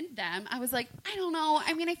 even them, I was like, I don't know.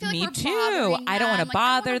 I mean, I feel like Me we're too. bothering I don't them. wanna Like,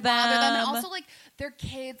 bother don't wanna And them. also, like, they're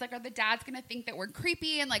kids. Like, are the dads gonna think that we're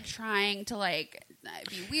creepy and like trying to like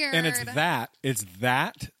be weird? And it's that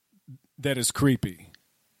that is creepy.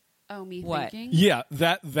 Oh, me What? thinking. Yeah,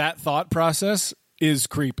 that thought process is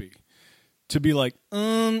creepy. To be like,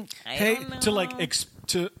 hey, don't to like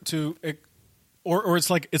or it's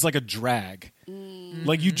like a drag.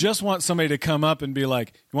 Like you just want somebody to come up and be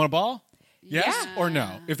like, "You want a ball? Yes Yeah. or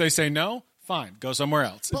no?" If they say no, fine, go somewhere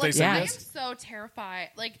else. But, If they like, say I am yes, so terrified.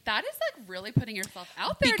 Like that is like really putting yourself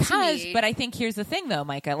out there. to because me. but I think here's the thing though,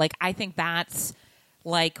 Micah, like I think that's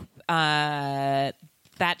like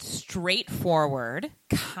that straightforward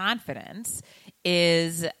confidence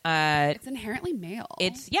is it's inherently male.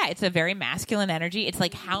 it's a very masculine energy. It's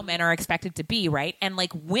like how men are expected to be, right? And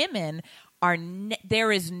like women are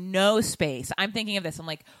there is no space. I'm thinking of this. I'm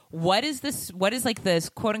like, what is like this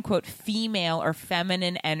quote unquote female or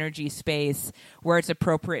feminine energy space where it's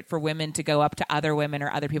appropriate for women to go up to other women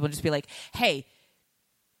or other people and just be like, hey,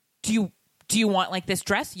 do you want like this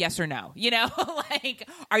dress? Yes or no? You know, like,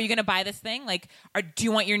 are you going to buy this thing? Like, do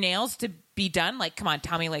you want your nails to be done? Like, come on,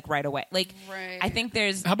 tell me like right away. Like, Right. I think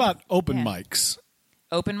there's how about open Yeah. mics?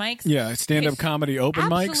 open mics. Yeah, stand-up comedy open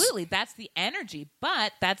mics. Absolutely, that's the energy,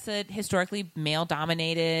 but that's a historically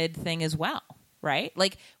male-dominated thing as well, right?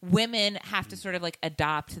 Like women have to sort of like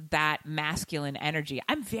adopt that masculine energy.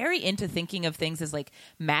 I'm very into thinking of things as like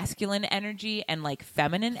masculine energy and like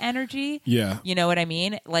feminine energy. Yeah. You know what I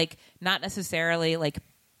mean? Like not necessarily like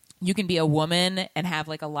you can be a woman and have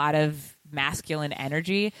like a lot of masculine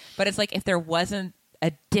energy, but it's like if there wasn't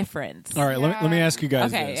a difference. All right, let me ask you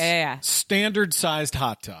guys Okay, this. yeah. Standard-sized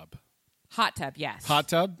hot tub. Hot tub, yes. Hot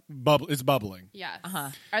tub, it's bubbling. Yes.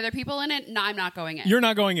 Are there people in it? No, I'm not going in. You're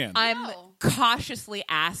not going in. I'm No. cautiously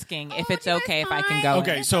asking if it's you guys okay if I can fine? go in.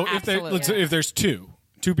 Okay, so if there's two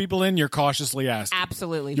people in, you're cautiously asking.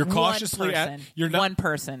 Absolutely. You're cautiously one person. you're not one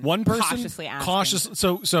person. One person Cautiously asking. Cautious.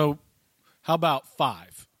 So how about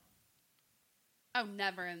 5? Oh,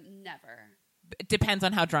 never. It depends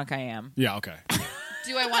on how drunk I am. Yeah. Okay.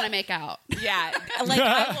 Do I want to make out? Yeah, like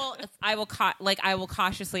I will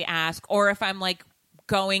cautiously ask, or if I'm like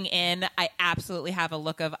going in, I absolutely have a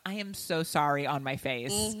look of I am so sorry on my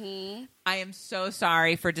face. Mm-hmm. I am so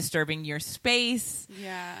sorry for disturbing your space.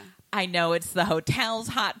 Yeah. I know it's the hotel's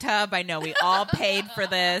hot tub. I know we all paid for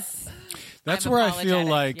this. That's I'm where I feel apologetic.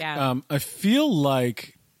 like Yeah. I feel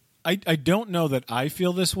like I don't know that I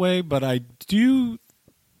feel this way, but I do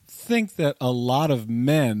think that a lot of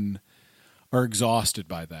men are exhausted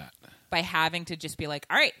by that. By having to just be like,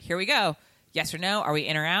 all right, here we go. Yes or no? Are we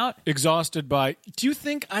in or out? Exhausted by. Do you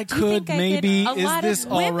think I Do you could think I maybe? could? A Is lot this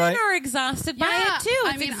of all women right? are exhausted by it too.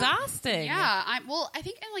 It's exhausting. I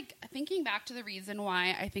think and like thinking back to the reason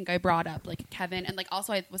why I think I brought up like Kevin and like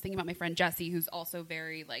also I was thinking about my friend Jesse, who's also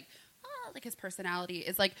very like his personality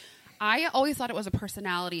is like I always thought it was a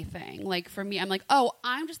personality thing. Like for me, I'm like, oh,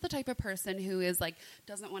 I'm just the type of person who is like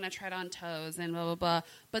doesn't want to tread on toes and blah blah blah.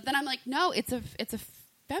 But then I'm like, no, it's a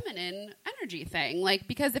feminine energy thing. Like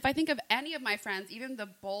because if I think of any of my friends, even the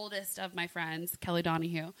boldest of my friends, Kelly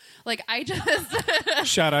Donahue, like I just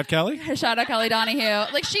Shout out Kelly. shout out Kelly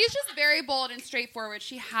Donahue. Like she's just very bold and straightforward.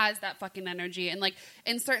 She has that fucking energy, and like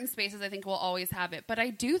in certain spaces, I think we'll always have it. But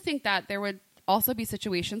I do think that there would also be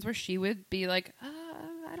situations where she would be like,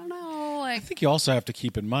 I don't know, like I think you also have to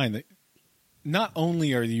keep in mind that not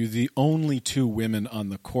only are you the only 2 women on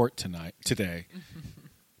the court today,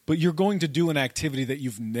 but you're going to do an activity that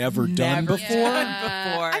you've never done before. Before.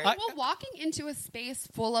 I mean, well, walking into a space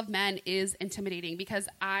full of men is intimidating because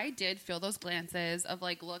I did feel those glances of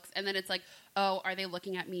like looks, and then it's like, oh, are they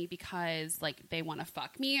looking at me because like they want to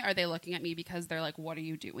fuck me? Are they looking at me because they're like, what are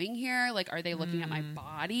you doing here? Like, are they looking at my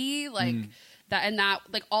body? Like that, and that,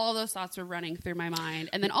 like all of those thoughts were running through my mind.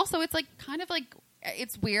 And then also, it's like kind of like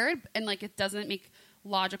it's weird and like it doesn't make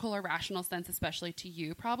logical or rational sense, especially to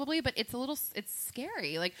you probably, but it's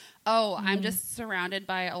scary. Like, oh, I'm just surrounded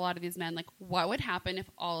by a lot of these men. Like, what would happen if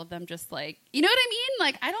all of them just like, you know what I mean?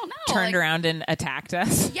 Like, I don't know. Turned like, around and attacked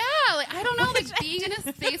us. Yeah, like I don't know, like being in a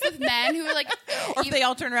space with men who are like, Or if they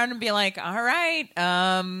all turn around and be like, all right,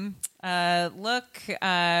 look,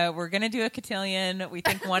 we're going to do a cotillion. We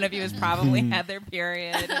think one of you has probably had their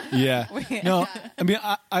period. Yeah. No, I mean,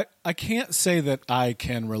 I can't say that I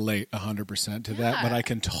can relate 100% to that, but I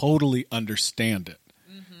can totally understand it,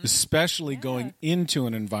 especially going into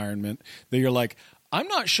an environment that you're like, I'm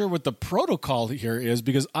not sure what the protocol here is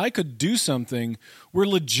because I could do something where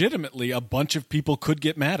legitimately a bunch of people could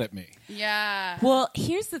get mad at me. yeah. Well,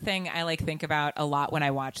 here's the thing I like think about a lot when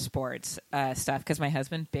I watch sports stuff because my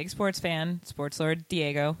husband, big sports fan, sports lord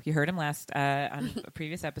Diego. You heard him last on a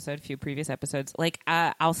previous episode, a few previous episodes. Like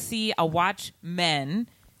I'll watch men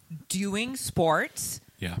doing sports,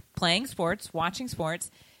 playing sports, watching sports,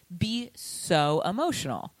 be so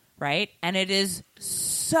emotional, right? And it is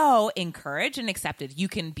so encouraged and accepted. You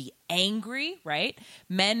can be angry, right?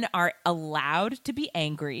 Men are allowed to be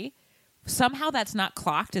angry. Somehow that's not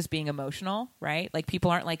clocked as being emotional, right? Like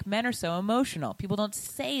people aren't like, men are so emotional. People don't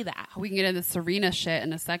say that. We can get into Serena shit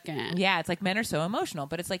in a second. Yeah, it's like men are so emotional,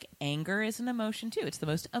 but it's like anger is an emotion too. It's the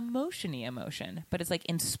most emotion-y emotion. But it's like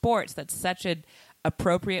in sports, that's such an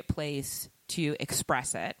appropriate place to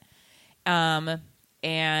express it.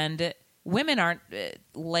 And women aren't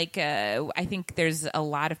I think there's a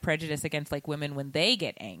lot of prejudice against like women when they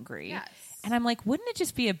get angry. Yes. And I'm like, wouldn't it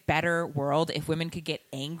just be a better world if women could get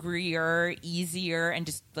angrier, easier, and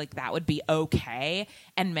just like that would be okay?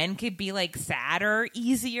 And men could be like sadder,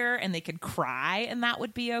 easier, and they could cry, and that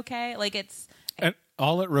would be okay? Like it's. And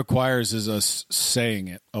all it requires is us saying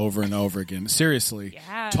it over and over again. Seriously,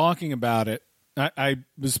 talking about it. I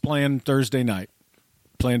was playing Thursday night,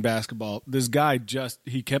 playing basketball. This guy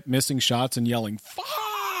he kept missing shots and yelling,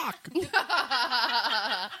 "Fuck!"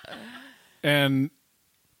 And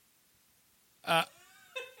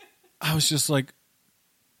I was just like,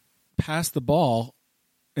 pass the ball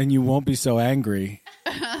and you won't be so angry.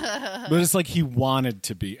 But it's like he wanted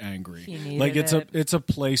to be angry. He needed Like it. it's a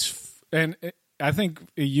place, I think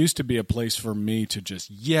it used to be a place for me to just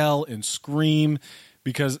yell and scream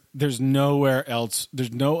because there's nowhere else.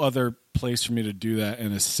 There's no other place for me to do that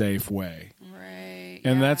in a safe way. Right.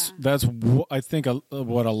 And yeah. that's I think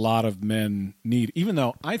what a lot of men need. Even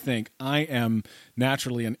though I think I am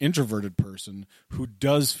naturally an introverted person who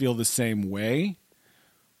does feel the same way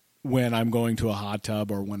when I'm going to a hot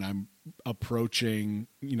tub or when I'm approaching,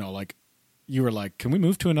 like you were like, can we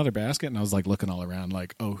move to another basket? And I was like looking all around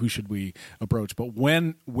like, oh, who should we approach? But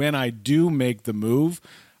when I do make the move,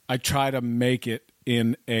 I try to make it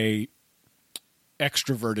in a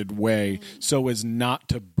extroverted way so as not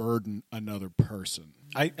to burden another person.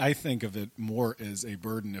 I think of it more as a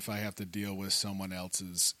burden if I have to deal with someone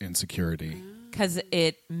else's insecurity. Because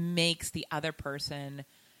it makes the other person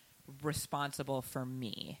responsible for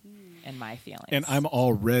me and my feelings. And I'm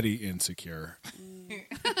already insecure.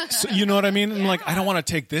 So, you know what I mean? I'm like, I don't want to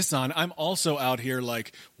take this on. I'm also out here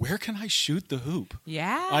like, where can I shoot the hoop?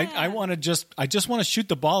 Yeah. I just want to shoot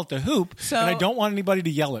the ball at the hoop, So- and I don't want anybody to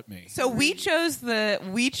yell at me. So we chose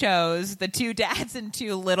the two dads and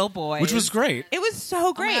two little boys, Which was great. It was so Oh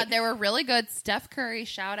my great. God, they were really good. Steph Curry,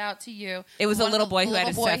 shout out to you. It was a One of little the boy who had a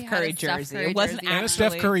little boy Steph Curry jersey. It wasn't And a actually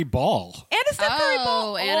Steph Curry ball. and a Steph Curry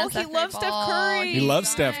ball. and a Oh, Steph he Curry loves Steph ball. Curry. He loves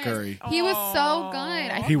Yes. Steph Curry. He was so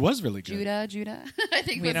good. He was really good. Judah. I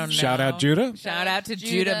think We was- don't know. Shout out Judah. Shout out to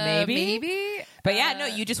Judah, maybe. But yeah, no,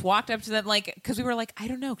 Uh, you just walked up to them like because we were like, I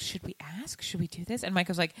don't know, should we ask? Should we do this? And Mike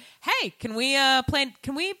was like, hey, can we play?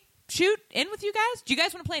 Can we shoot in with you guys? Do you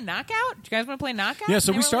guys want to play knockout? Do you guys want to play knockout? Yeah,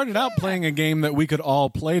 so And we they were started like, out yeah. playing a game that we could all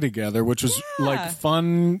play together, which was Yeah. like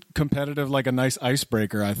fun, competitive, like a nice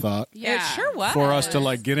icebreaker, I thought, Yeah. It sure was for us to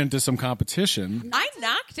like get into some competition. I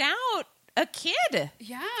knocked out a kid.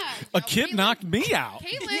 Yeah. A kid knocked me out.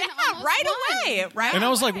 Caitlin Yeah, almost right won. away. Right And I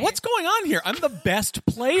was like, away. what's going on here? I'm the best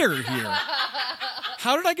player here.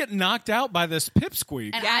 How did I get knocked out by this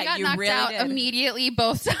pipsqueak? And Yeah, I got you knocked really out did. immediately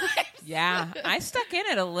both times. Yeah, I stuck in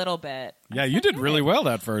it a little bit. Yeah, you did really well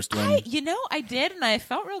that first one. I did, and I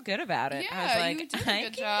felt real good about it. I was like, you did I a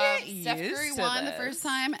good can job. get Steph used Curry to won the this. first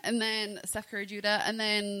time, and then Steph Curry Judah, and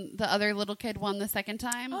then the other little kid won the second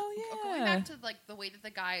time. Oh, yeah. Going back to like the way that the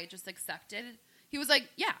guy just accepted, he was like,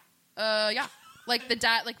 yeah. Like the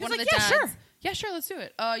dad, like He was one like, of the "Yeah, dads. sure. Yeah, sure, let's do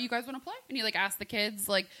it. You guys want to play? And he like asked the kids.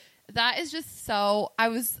 Like that is just so. I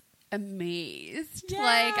was amazed.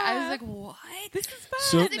 Like I was Yeah. like, what? This is fun.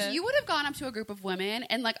 So- If you would have gone up to a group of women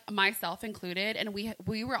and like myself included, and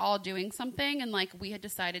we were all doing something, and like we had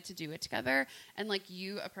decided to do it together, and like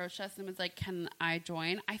you approached us and was like, "Can I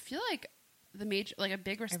join?" I feel like a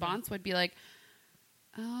big response would be like,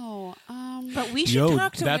 "Oh, But we should Yo,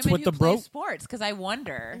 talk to that's women what who the play bro- sports because I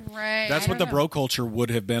wonder. right." That's I what the don't know. bro culture would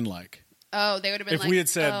have been like. Oh, they would have been If like, we had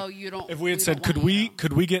said, "Oh, you don't." if we had don't said, want you."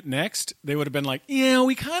 could we get next? They would have been like, yeah,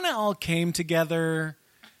 we kind of all came together.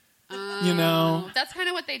 You know? That's kind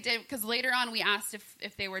of what they did because later on we asked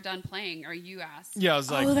if they were done playing, or you asked. Yeah, I was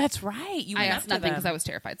like, Oh, that's right. You I went asked up to nothing them. because I was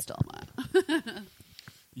terrified still.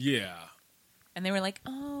 yeah. And they were like,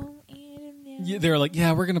 "Oh, I don't know." Yeah, they were like,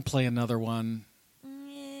 yeah, we're gonna play another one.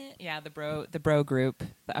 Yeah, the bro group,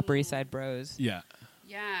 the Upper East Side Bros. Yeah.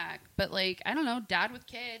 Yeah, but like I don't know, dad with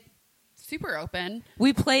kid, super open.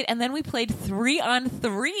 We played, and then we played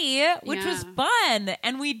 3-on-3, which was Yeah. fun,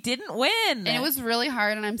 and we didn't win. And it was really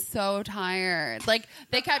hard, and I'm so tired. Like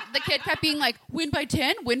the kid kept being like, "Win by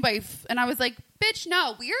 10, win by," and I was like, "Bitch,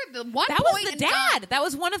 no, we're the one that point was the and dad. done." That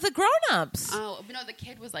was one of the grown-ups. Oh, but no, the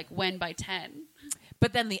kid was like, "Win by 10."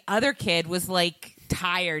 But then the other kid was like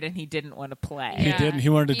tired, and he didn't want to play. He Yeah. didn't. He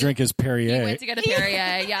wanted to He- drink his He Perrier. went to get a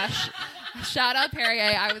Perrier. Yeah, shout out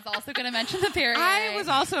Perrier. I was also going to mention the Perrier. I was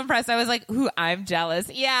also impressed. I was like, "Ooh, I'm jealous."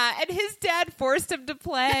 Yeah, and his dad forced him to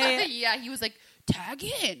play. yeah, he was like, "Tag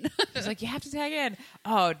in." He's like, "You have to tag in."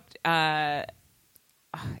 Oh,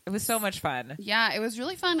 it was so much fun. Yeah, it was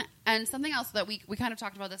really fun. And something else that we kind of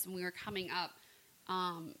talked about this when we were coming up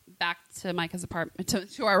back to Micah's apartment,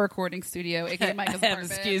 to our recording studio, aka Micah's apartment.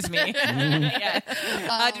 Excuse me.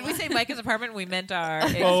 Yeah. Did we say Micah's apartment? We meant our.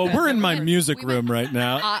 Oh, we're in my music We went- room right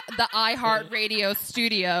now. The iHeartRadio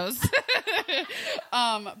studios.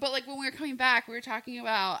 But like when we were coming back, we were talking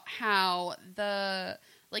about how the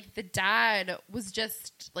dad was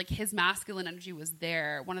just like his masculine energy was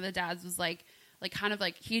there. One of the dads was like kind of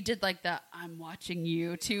like he did like the "I'm watching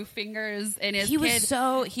you" 2 fingers in his He kid.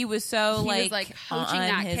 he was so He like was like coaching on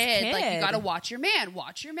that his kid. Like, you got to watch your man.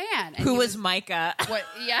 And Who he was Micah? what?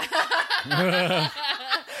 Yeah.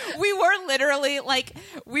 We were literally like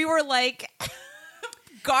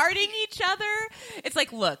guarding each other. It's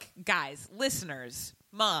like, look, guys, listeners,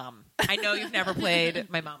 mom, I know you've never played.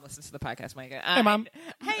 My mom listens to the podcast, Micah. Hey, Mom.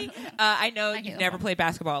 I know you've never played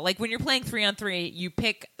basketball. Like when you're playing 3-on-3, you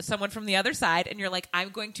pick someone from the other side, and you're like, I'm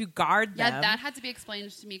going to guard them. Yeah, that had to be explained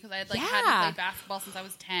to me because I had hadn't played basketball since I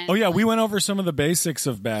was 10. Oh yeah, we went over some of the basics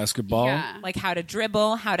of basketball. Yeah. Like how to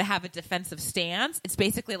dribble, how to have a defensive stance. It's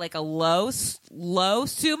basically like a low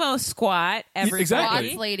sumo squat. Everybody. Exactly.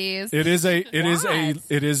 Squats, ladies. It is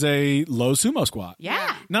a low sumo squat.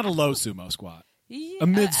 Yeah. Not a low sumo squat. Yeah, A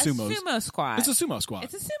mid sumo. A sumo squat. It's a sumo squat.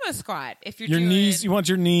 It's a sumo squat. If you're Your doing knees. You want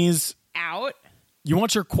your knees. out. You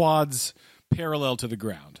want your quads parallel to the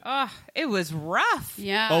ground. Oh, it was rough.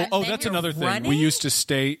 Yeah. Oh, then that's you're another thing. running? We used to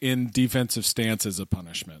stay in defensive stance as a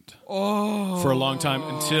punishment. For a long time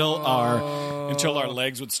until our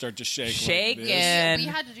legs would start to shake. Shaking. Like this. We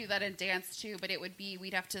had to do that in dance too, but it would be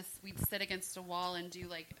we'd sit against a wall and do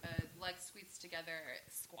like a leg squeeze together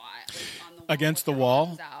squat on the wall Against with the your wall?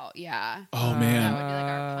 arms out. Yeah. Oh That man! would be like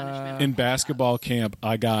our punishment. In basketball camp,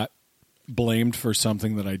 I got blamed for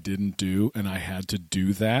something that I didn't do, and I had to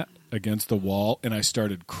do that against the wall, and I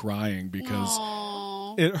started crying because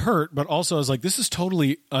Aw. it hurt, but also I was like, this is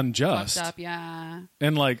totally unjust. Fucked up, yeah.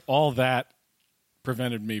 And like all that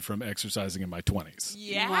prevented me from exercising in my 20s.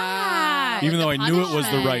 Yeah. Wow. Even though I the knew it was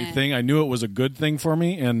the right punishment. thing, I knew it was a good thing for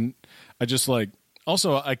me, and I just like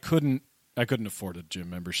also I couldn't afford a gym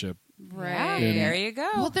membership. Yeah, Right. there you go.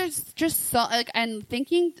 Well, there's just so like, and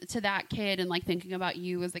thinking to that kid and like thinking about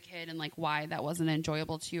you as a kid and like why that wasn't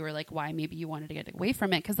enjoyable to you or like why maybe you wanted to get away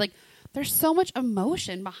from it because like there's so much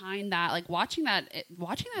emotion behind that. Like watching that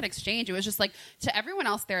exchange, it was just like to everyone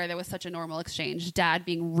else there was such a normal exchange. Dad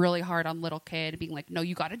being really hard on little kid, being like, "No,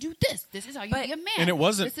 you got to do this. This is how you But- be a man." And it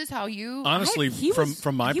wasn't- This is how you Honestly, He from was-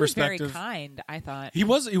 my he was perspective, very kind. I thought he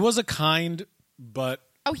was a kind but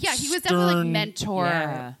Oh yeah, he was definitely like stern mentor.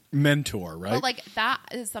 Yeah. mentor, right? But like that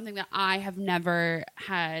is something that I have never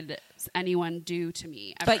had anyone do to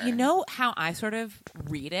me. Ever. But you know how I sort of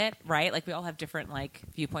read it, right? Like we all have different like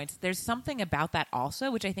viewpoints. There's something about that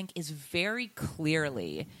also, which I think is very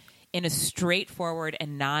clearly in a straightforward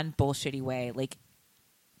and non-bullshitty way, like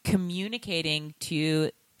communicating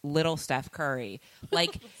to little Steph Curry,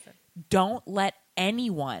 like don't let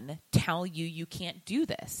anyone tell you can't do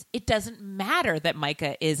this. It doesn't matter that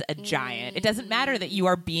Micah is a giant. It doesn't matter that you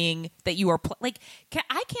are like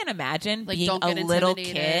I can't imagine Like, being don't a get little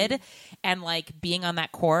intimidated. kid and like being on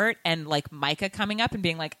that court and like Micah coming up and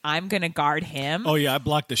being like, I'm gonna guard him. oh yeah, I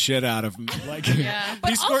blocked the shit out of him. Like, Yeah. But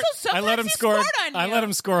he scored. also I let sometimes him he score. scored on I you. let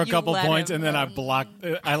him score a You couple let points, him. and then I blocked.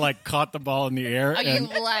 I like caught the ball in the air. Oh, you and,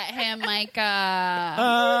 let him,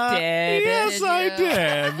 Micah. Did. yes, Did I you?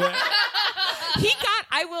 did. He got,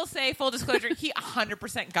 I will say, full disclosure, he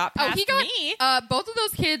 100% got past he got me. both of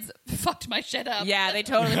those kids fucked my shit up. Yeah, they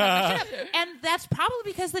totally fucked my shit up. And that's probably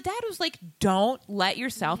because the dad was like, don't let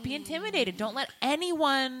yourself be intimidated. Don't let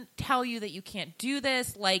anyone tell you that you can't do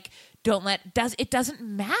this. Like, it doesn't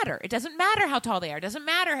matter. It doesn't matter how tall they are. It doesn't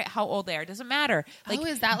matter how old they are. It doesn't matter. Like, Oh,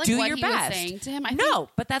 is that like do what your he was best. saying to him? No,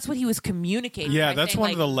 but that's what he was communicating. Yeah, by that's saying, one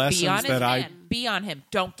of like, the lessons be on his that I- man. Be on him.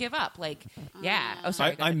 Don't give up. Like, yeah. Oh,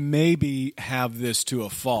 sorry. go I ahead. maybe have this to a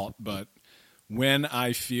fault, but when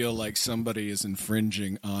I feel like somebody is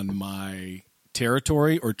infringing on my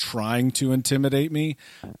territory or trying to intimidate me,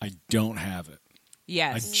 I don't have it. I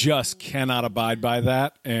Yes. just cannot abide by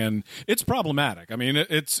that, and it's problematic. I mean,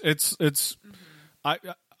 it's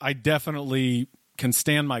I definitely can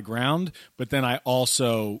stand my ground, but then I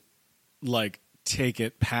also like take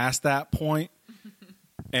it past that point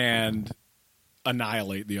and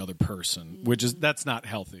annihilate the other person, which is that's not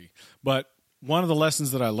healthy. But one of the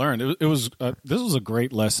lessons that I learned, this was a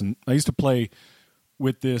great lesson. I used to play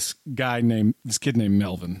with this kid named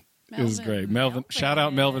Melvin. It was great. Melvin. Shout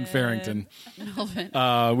out Melvin Farrington.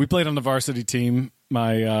 Melvin. We played on the varsity team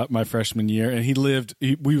my freshman year, and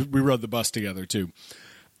we rode the bus together too.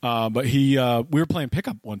 But we were playing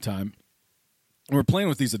pickup one time. We were playing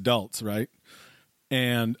with these adults, right?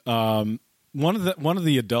 And one of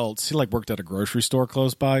the adults, he like worked at a grocery store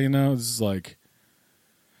close by. You know, this is like.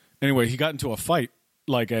 Anyway, he got into a fight,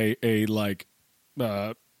 like a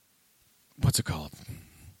what's it called?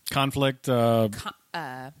 Conflict.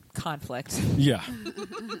 Conflict. Yeah.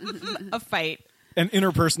 A fight. An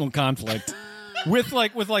interpersonal conflict with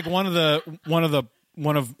one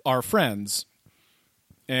of our friends,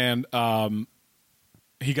 and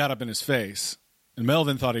he got up in his face, and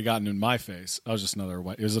Melvin thought he got in my face. I was just another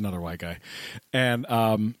white guy, and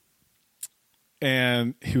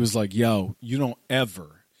he was like, "Yo, you don't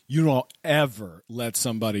ever let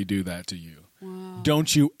somebody do that to you. Wow.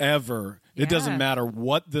 Don't you ever." It doesn't matter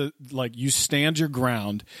what you stand your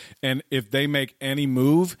ground, and if they make any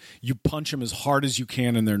move, you punch them as hard as you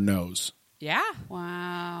can in their nose. Yeah.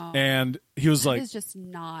 Wow. And he was That like, is just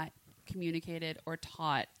not communicated or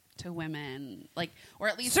taught to women, like, or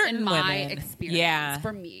at least Certain in my women. experience. Yeah.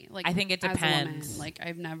 For me, like, I think it as a woman, depends. like,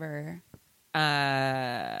 I've never.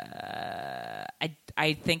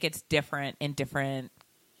 I think it's different in different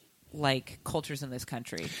like cultures in this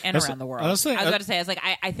country and That's- around the world. I was saying- I was about to say, I was like,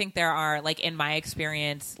 I think there are, like, in my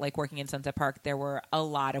experience, like working in Sunset Park, there were a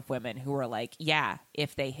lot of women who were like, yeah,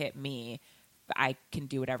 if they hit me, I can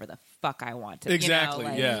do whatever the fuck I want to. exactly, you know,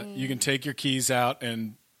 like, yeah. You can take your keys out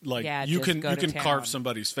and like Yeah, you just can go you to can carve town.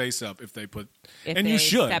 somebody's face up if they put, if and they you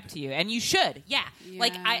should. step to you, and you should, yeah.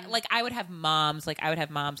 Like Yeah. I would have moms,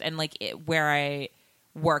 and like where I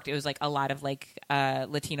worked, it was like a lot of like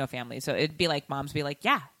Latino families, so it'd be like moms be like,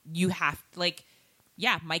 yeah, you have like,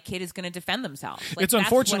 yeah, my kid is going to defend themselves. Like, It's that's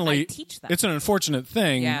unfortunately what I teach them. it's an unfortunate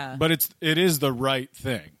thing, Yeah. but it is the right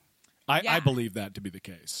thing. I Yeah. believe that to be the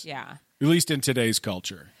case. yeah, At least in today's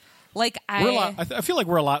culture. like We're a lot, I feel like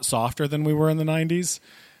we're a lot softer than we were in the 90s.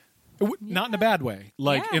 Not in a bad way.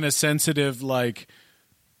 Like Yeah. in a sensitive, like,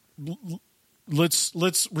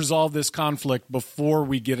 let's resolve this conflict before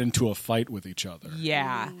we get into a fight with each other.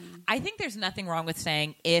 Yeah. I think there's nothing wrong with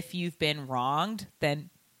saying if you've been wronged, then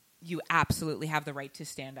you absolutely have the right to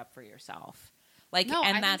stand up for yourself. Like, No,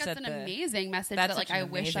 and I that's think that's at an the, amazing message that's that, like, such an I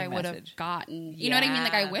wish I amazing would have message. gotten. You know what I mean?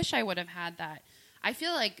 Like, I Yeah. wish I would have had that. I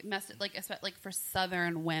feel like like for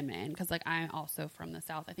Southern women, because like I'm also from the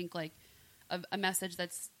South. I think like a message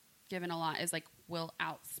that's given a lot is like, we'll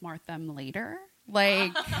outsmart them later.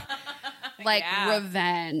 Like, like Yeah.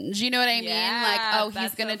 revenge. You know what I mean? Yeah, Like, oh, he's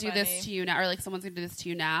that's gonna so do this funny. to you now, or like someone's gonna do this to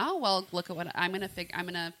you now. Well, look at what I'm gonna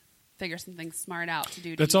figure something smart out to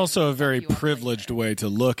do. To That's you also a and very fuck you up privileged later. way to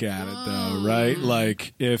look at it, though, right?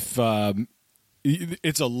 Like, if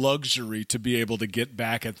it's a luxury to be able to get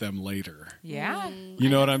back at them later. yeah. You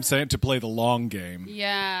know what I'm saying? To play the long game.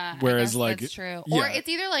 Yeah. Whereas, I guess like, that's true. yeah. Or it's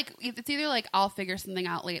either like I'll figure something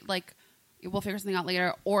out later, like we'll figure something out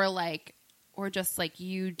later, or just like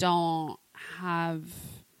you don't have.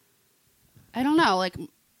 I don't know. Like,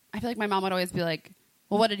 I feel like my mom would always be like,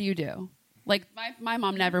 "Well, what did you do?" Like my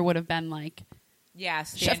mom never would have been like. Yeah. Of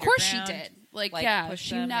stand your course she ground. did. Like Like, yeah, push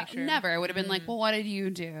she them, make sure. never would have been like, "Well, what did you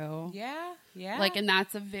do?" Yeah. Yeah. Like, and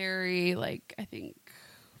that's a very like I think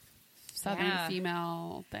Southern Yeah.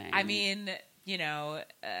 female thing. I mean, you know,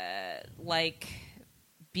 like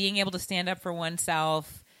being able to stand up for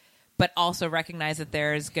oneself, but also recognize that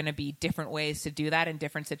there's going to be different ways to do that in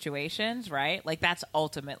different situations, right? Like that's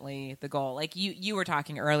ultimately the goal. Like you were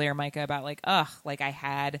talking earlier, Micah, about like, like I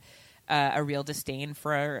had a real disdain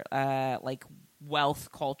for like wealth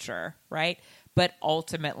culture, right? But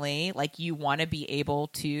ultimately, like you want to be able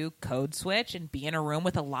to code switch and be in a room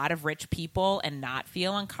with a lot of rich people and not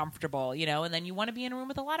feel uncomfortable, you know, and then you want to be in a room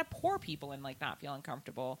with a lot of poor people and like not feel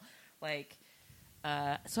uncomfortable. Like,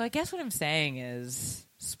 so I guess what I'm saying is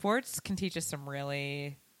sports can teach us some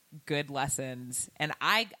really good lessons. And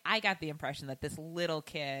I got the impression that this little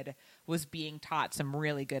kid was being taught some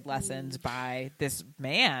really good lessons by this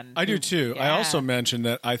man. I do too. I Yeah. also mentioned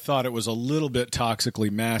that I thought it was a little bit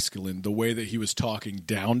toxically masculine the way that he was talking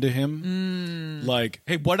down to him. Like,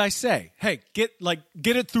 hey, what'd I say? Hey, get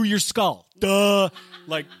it through your skull. Duh.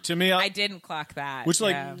 Like to me, I didn't clock that. which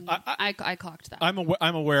like yeah. I clocked that. I'm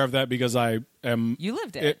aware of that because I am. You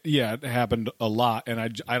lived it. It happened a lot, and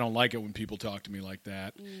I don't like it when people talk to me like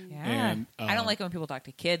that. Yeah. And I don't like it when people talk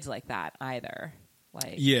to kids like that either.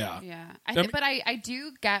 Like, Yeah. Yeah, mean- but I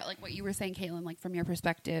do get like what you were saying, Caitlin. Like from your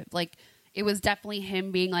perspective, like it was definitely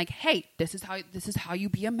him being like, "Hey, this is how you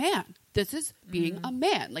be a man. This is being a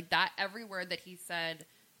man." Like that. Every word that he said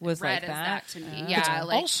Was read like as that? to me. Oh. Yeah,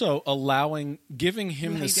 like Also giving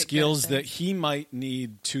him How the you get good at skills that things. he might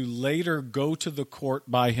need to later go to the court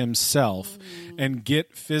by himself and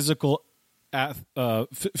get physical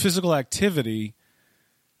activity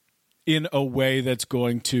in a way that's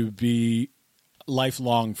going to be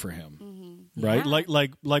lifelong for him. Right? Yeah.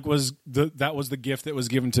 Like that was the gift that was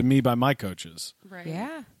given to me by my coaches. right.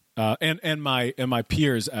 yeah. And my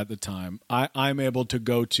peers at the time. I'm able to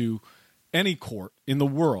go to any court in the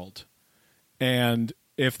world, and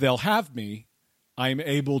if they'll have me, I'm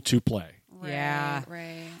able to play. Right, Yeah.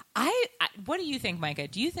 right. I what do you think, Micah?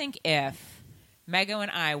 Do you think if Mego and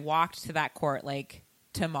I walked to that court like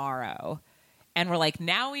tomorrow and we're like,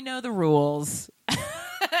 now we know the rules,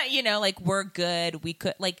 you know, like we're good, we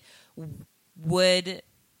could like would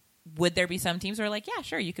there be some teams who are like, yeah,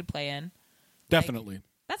 sure, you could play in? Definitely.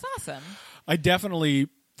 That's awesome. I definitely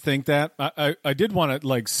think that. I did want to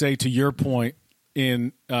like say to your point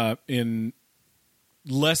in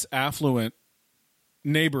less affluent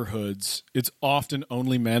neighborhoods, it's often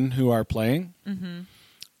only men who are playing,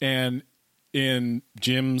 and in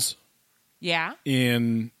gyms,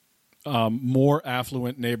 in more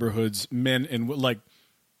affluent neighborhoods, men and like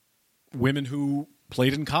women who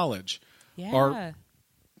played in college are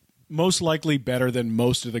most likely better than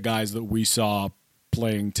most of the guys that we saw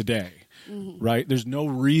playing today. Right? There's no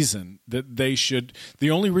reason that they should.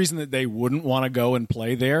 The only reason that they wouldn't want to go and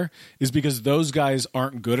play there is because those guys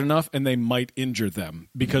aren't good enough and they might injure them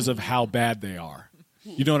because of how bad they are.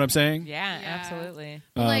 You know what I'm saying? Yeah, absolutely.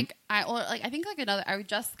 I think like another. I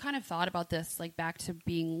just kind of thought about this, like back to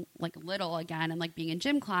being like little again and like being in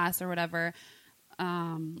gym class or whatever.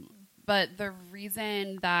 But the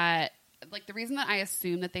reason that I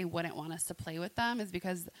assumed that they wouldn't want us to play with them is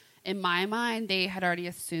because in my mind they had already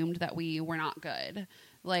assumed that we were not good.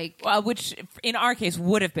 Like, which in our case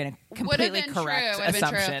would have been a completely correct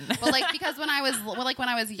assumption. But like, because when I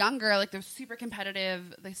was younger, like the super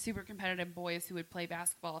competitive boys who would play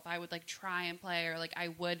basketball, if I would like try and play or like I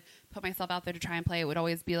would put myself out there to try and play, it would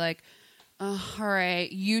always be like, all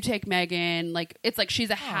right, you take Megan. Like, it's like she's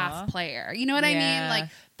a half player. You know what I mean? Like,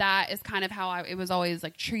 that is kind of how it was always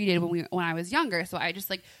like treated when I was younger. So I just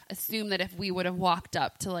like assumed that if we would have walked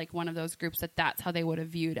up to like one of those groups, that's how they would have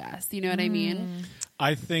viewed us. You know what I mean?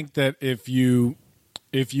 I think that if you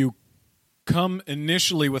come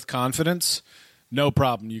initially with confidence, no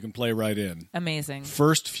problem, you can play right in. Amazing.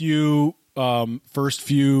 First few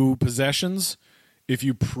possessions, if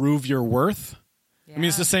you prove your worth. I mean,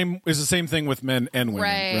 it's the same thing with men and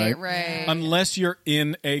women, right? Unless you're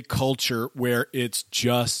in a culture where it's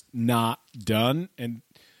just not done, and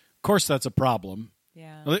of course that's a problem.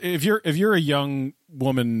 Yeah. If you're a young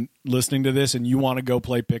woman listening to this and you want to go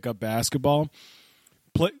play pickup basketball,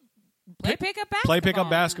 play pickup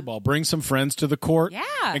basketball. Bring some friends to the court,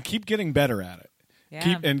 and keep getting better at it.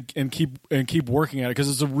 Yeah. Keep working at it, because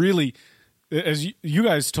it's a really, as you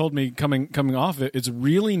guys told me coming off it, it's a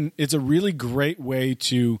really great way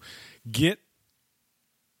to get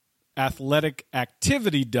athletic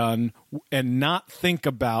activity done and not think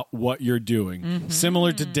about what you're doing.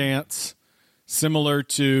 Similar to dance, similar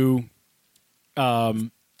to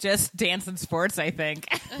just dance and sports, I think.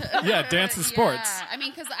 Yeah, dance and sports. Yeah. I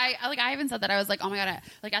mean, because I even said that. I was like, oh my God.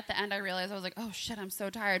 Like at the end, I realized I was like, oh shit, I'm so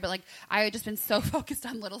tired. But like, I had just been so focused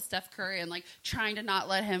on little Steph Curry and like trying to not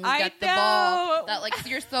let him get the ball. That like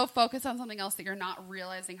you're so focused on something else that you're not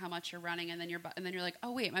realizing how much you're running, and then you're like,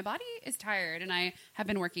 oh wait, my body is tired, and I have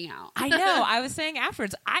been working out. I know. I was saying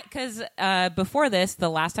afterwards, because before this, the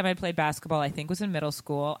last time I played basketball, I think was in middle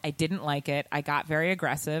school. I didn't like it. I got very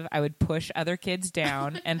aggressive. I would push other kids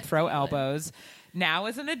down and throw elbows. Now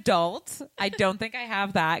as an adult, I don't think I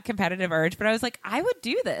have that competitive urge, but I was like, I would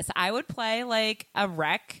do this. I would play like a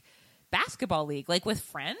rec basketball league, like with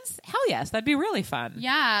friends. Hell yes, that'd be really fun.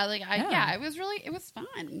 Yeah, like it was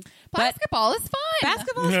fun. Basketball is fun.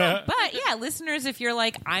 Basketball is fun. But yeah, listeners, if you're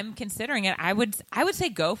like, I'm considering it, I would say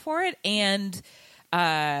go for it. And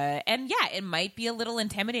yeah, it might be a little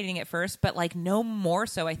intimidating at first, but like no more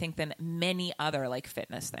so, I think, than many other like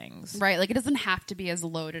fitness things. Right. Like it doesn't have to be as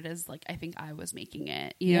loaded as like I think I was making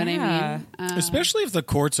it. You know what I mean? Especially if the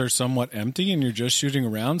courts are somewhat empty and you're just shooting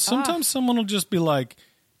around. Sometimes someone will just be like,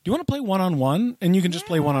 do you want to play 1-on-1? And you can just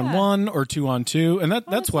play 1-on-1 or 2-on-2. And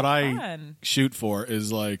that's what I shoot for,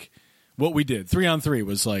 is like what we did. 3-on-3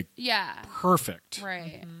 was like perfect.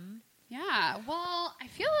 Right. Yeah. Well, I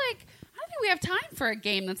feel like I don't think we have time for a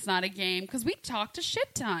game that's not a game, because we talked a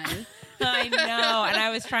shit ton. I know. And I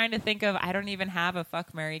was trying to think of, I don't even have a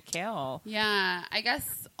fuck, marry, kill. Yeah. I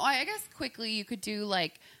guess quickly you could do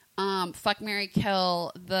like fuck, marry,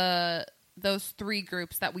 kill those three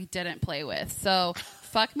groups that we didn't play with. So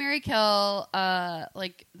fuck, marry, kill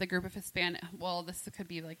like the group of Hispanic. Well, this could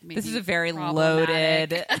be like maybe this is a very loaded.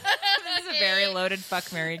 This is a very loaded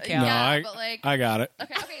fuck, marry, kill. No, yeah, but like, I got it.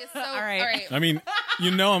 Okay. So all right. I mean,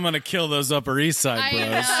 I'm going to kill those Upper East Side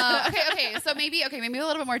bros. Okay. So maybe a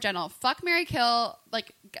little bit more general. Fuck, marry, kill.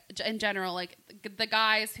 Like in general, like the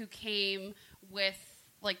guys who came with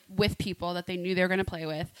people that they knew they were going to play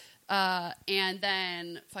with. And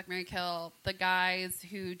then fuck, marry, kill the guys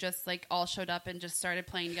who just like all showed up and just started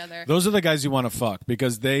playing together. Those are the guys you want to fuck,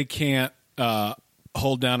 because they can't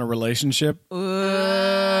hold down a relationship. Ooh,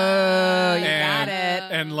 you got it.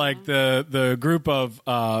 And like the group of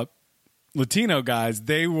Latino guys,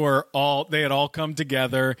 they had all come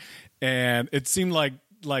together, and it seemed like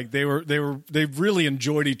they really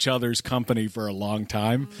enjoyed each other's company for a long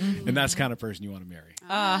time, and that's the kind of person you want to marry.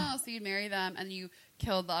 So you'd marry them and you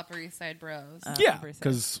killed the Upper East Side bros. Yeah,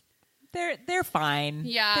 because they're fine.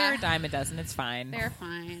 Yeah. They're a dime a dozen. It's fine. They're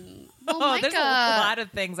fine. Well, Oh, Micah, there's a lot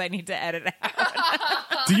of things I need to edit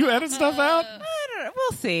out. Do you edit stuff out? I don't know.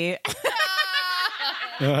 We'll see.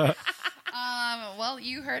 well,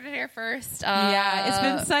 you heard it here first. Yeah, it's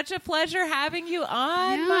been such a pleasure having you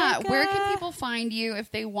on. Yeah. Micah. Where can people find you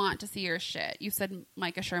if they want to see your shit? You said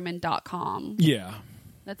MicahSherman.com. Yeah.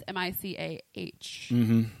 That's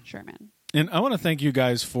MICAH Sherman. And I want to thank you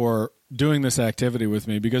guys for doing this activity with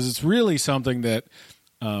me, because it's really something that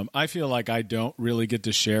I feel like I don't really get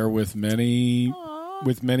to share with many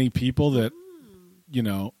people that, you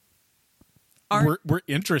know, we're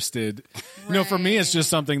interested. You know, for me, it's just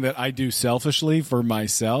something that I do selfishly for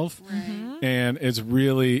myself. And it's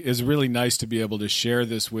really nice to be able to share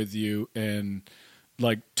this with you and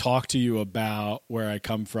like talk to you about where I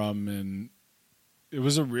come from. And it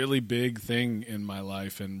was a really big thing in my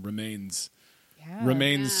life and remains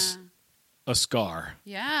a scar.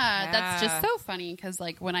 Yeah, that's just so funny because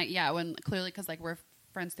like because like we're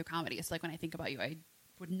friends through comedy. So like when I think about you, I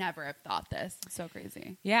would never have thought this. It's so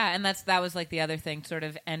crazy. Yeah, and that was like the other thing, sort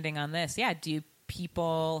of ending on this. Yeah, do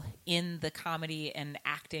people in the comedy and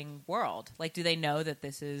acting world, like, do they know that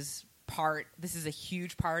this is a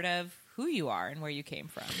huge part of who you are and where you came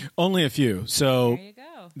from? Only a few. So there you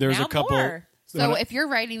go. There's Now a couple. more. So if you're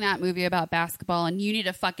writing that movie about basketball and you need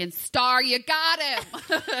a fucking star, you got him.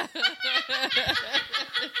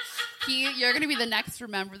 You're going to be the next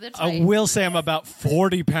Remember the Titans. I will say I'm about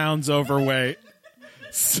 40 pounds overweight.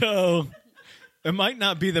 So it might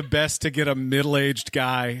not be the best to get a middle-aged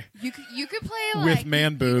guy. You could play like with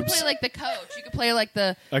man boobs. You could play like the coach. You could play like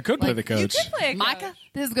the. I could play the coach. You could play a Micah, coach.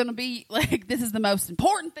 this is gonna be like this is the most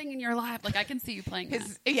important thing in your life. Like I can see you playing that.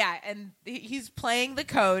 Yeah, and he's playing the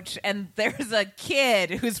coach, and there's a kid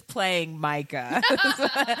who's playing Micah.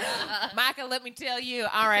 Micah, let me tell you.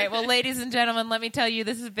 All right, well, ladies and gentlemen, let me tell you,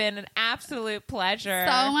 this has been an absolute pleasure.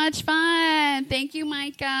 So much fun. Thank you,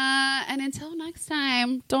 Micah. And until next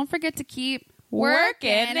time, don't forget to keep working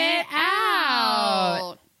it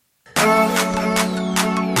out.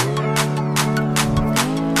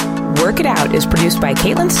 Work It Out is produced by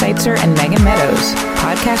Caitlin Steitzer and Megan Meadows.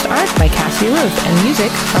 Podcast art by Cassie Ruth and music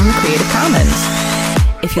from Creative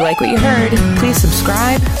Commons. If you like what you heard, please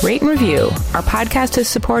subscribe, rate, and review. Our podcast is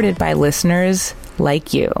supported by listeners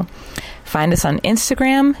like you. Find us on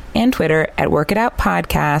Instagram and Twitter at Work It Out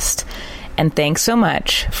Podcast. And thanks so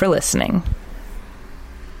much for listening.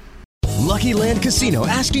 Lucky Land Casino,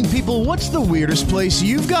 asking people, what's the weirdest place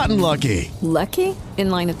you've gotten lucky? Lucky? In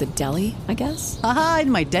line at the deli, I guess? Aha,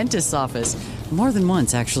 in my dentist's office. More than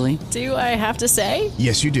once, actually. Do I have to say?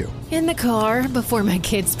 Yes, you do. In the car before my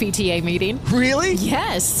kids' PTA meeting. Really?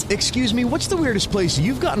 Yes. Excuse me, what's the weirdest place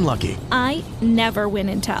you've gotten lucky? I never win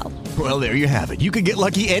and tell. Well, there you have it. You can get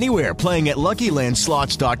lucky anywhere, playing at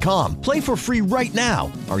LuckyLandSlots.com. Play for free right now.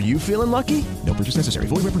 Are you feeling lucky? No purchase necessary.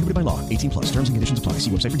 Void where prohibited by law. 18+. Terms and conditions apply.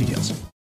 See website for details.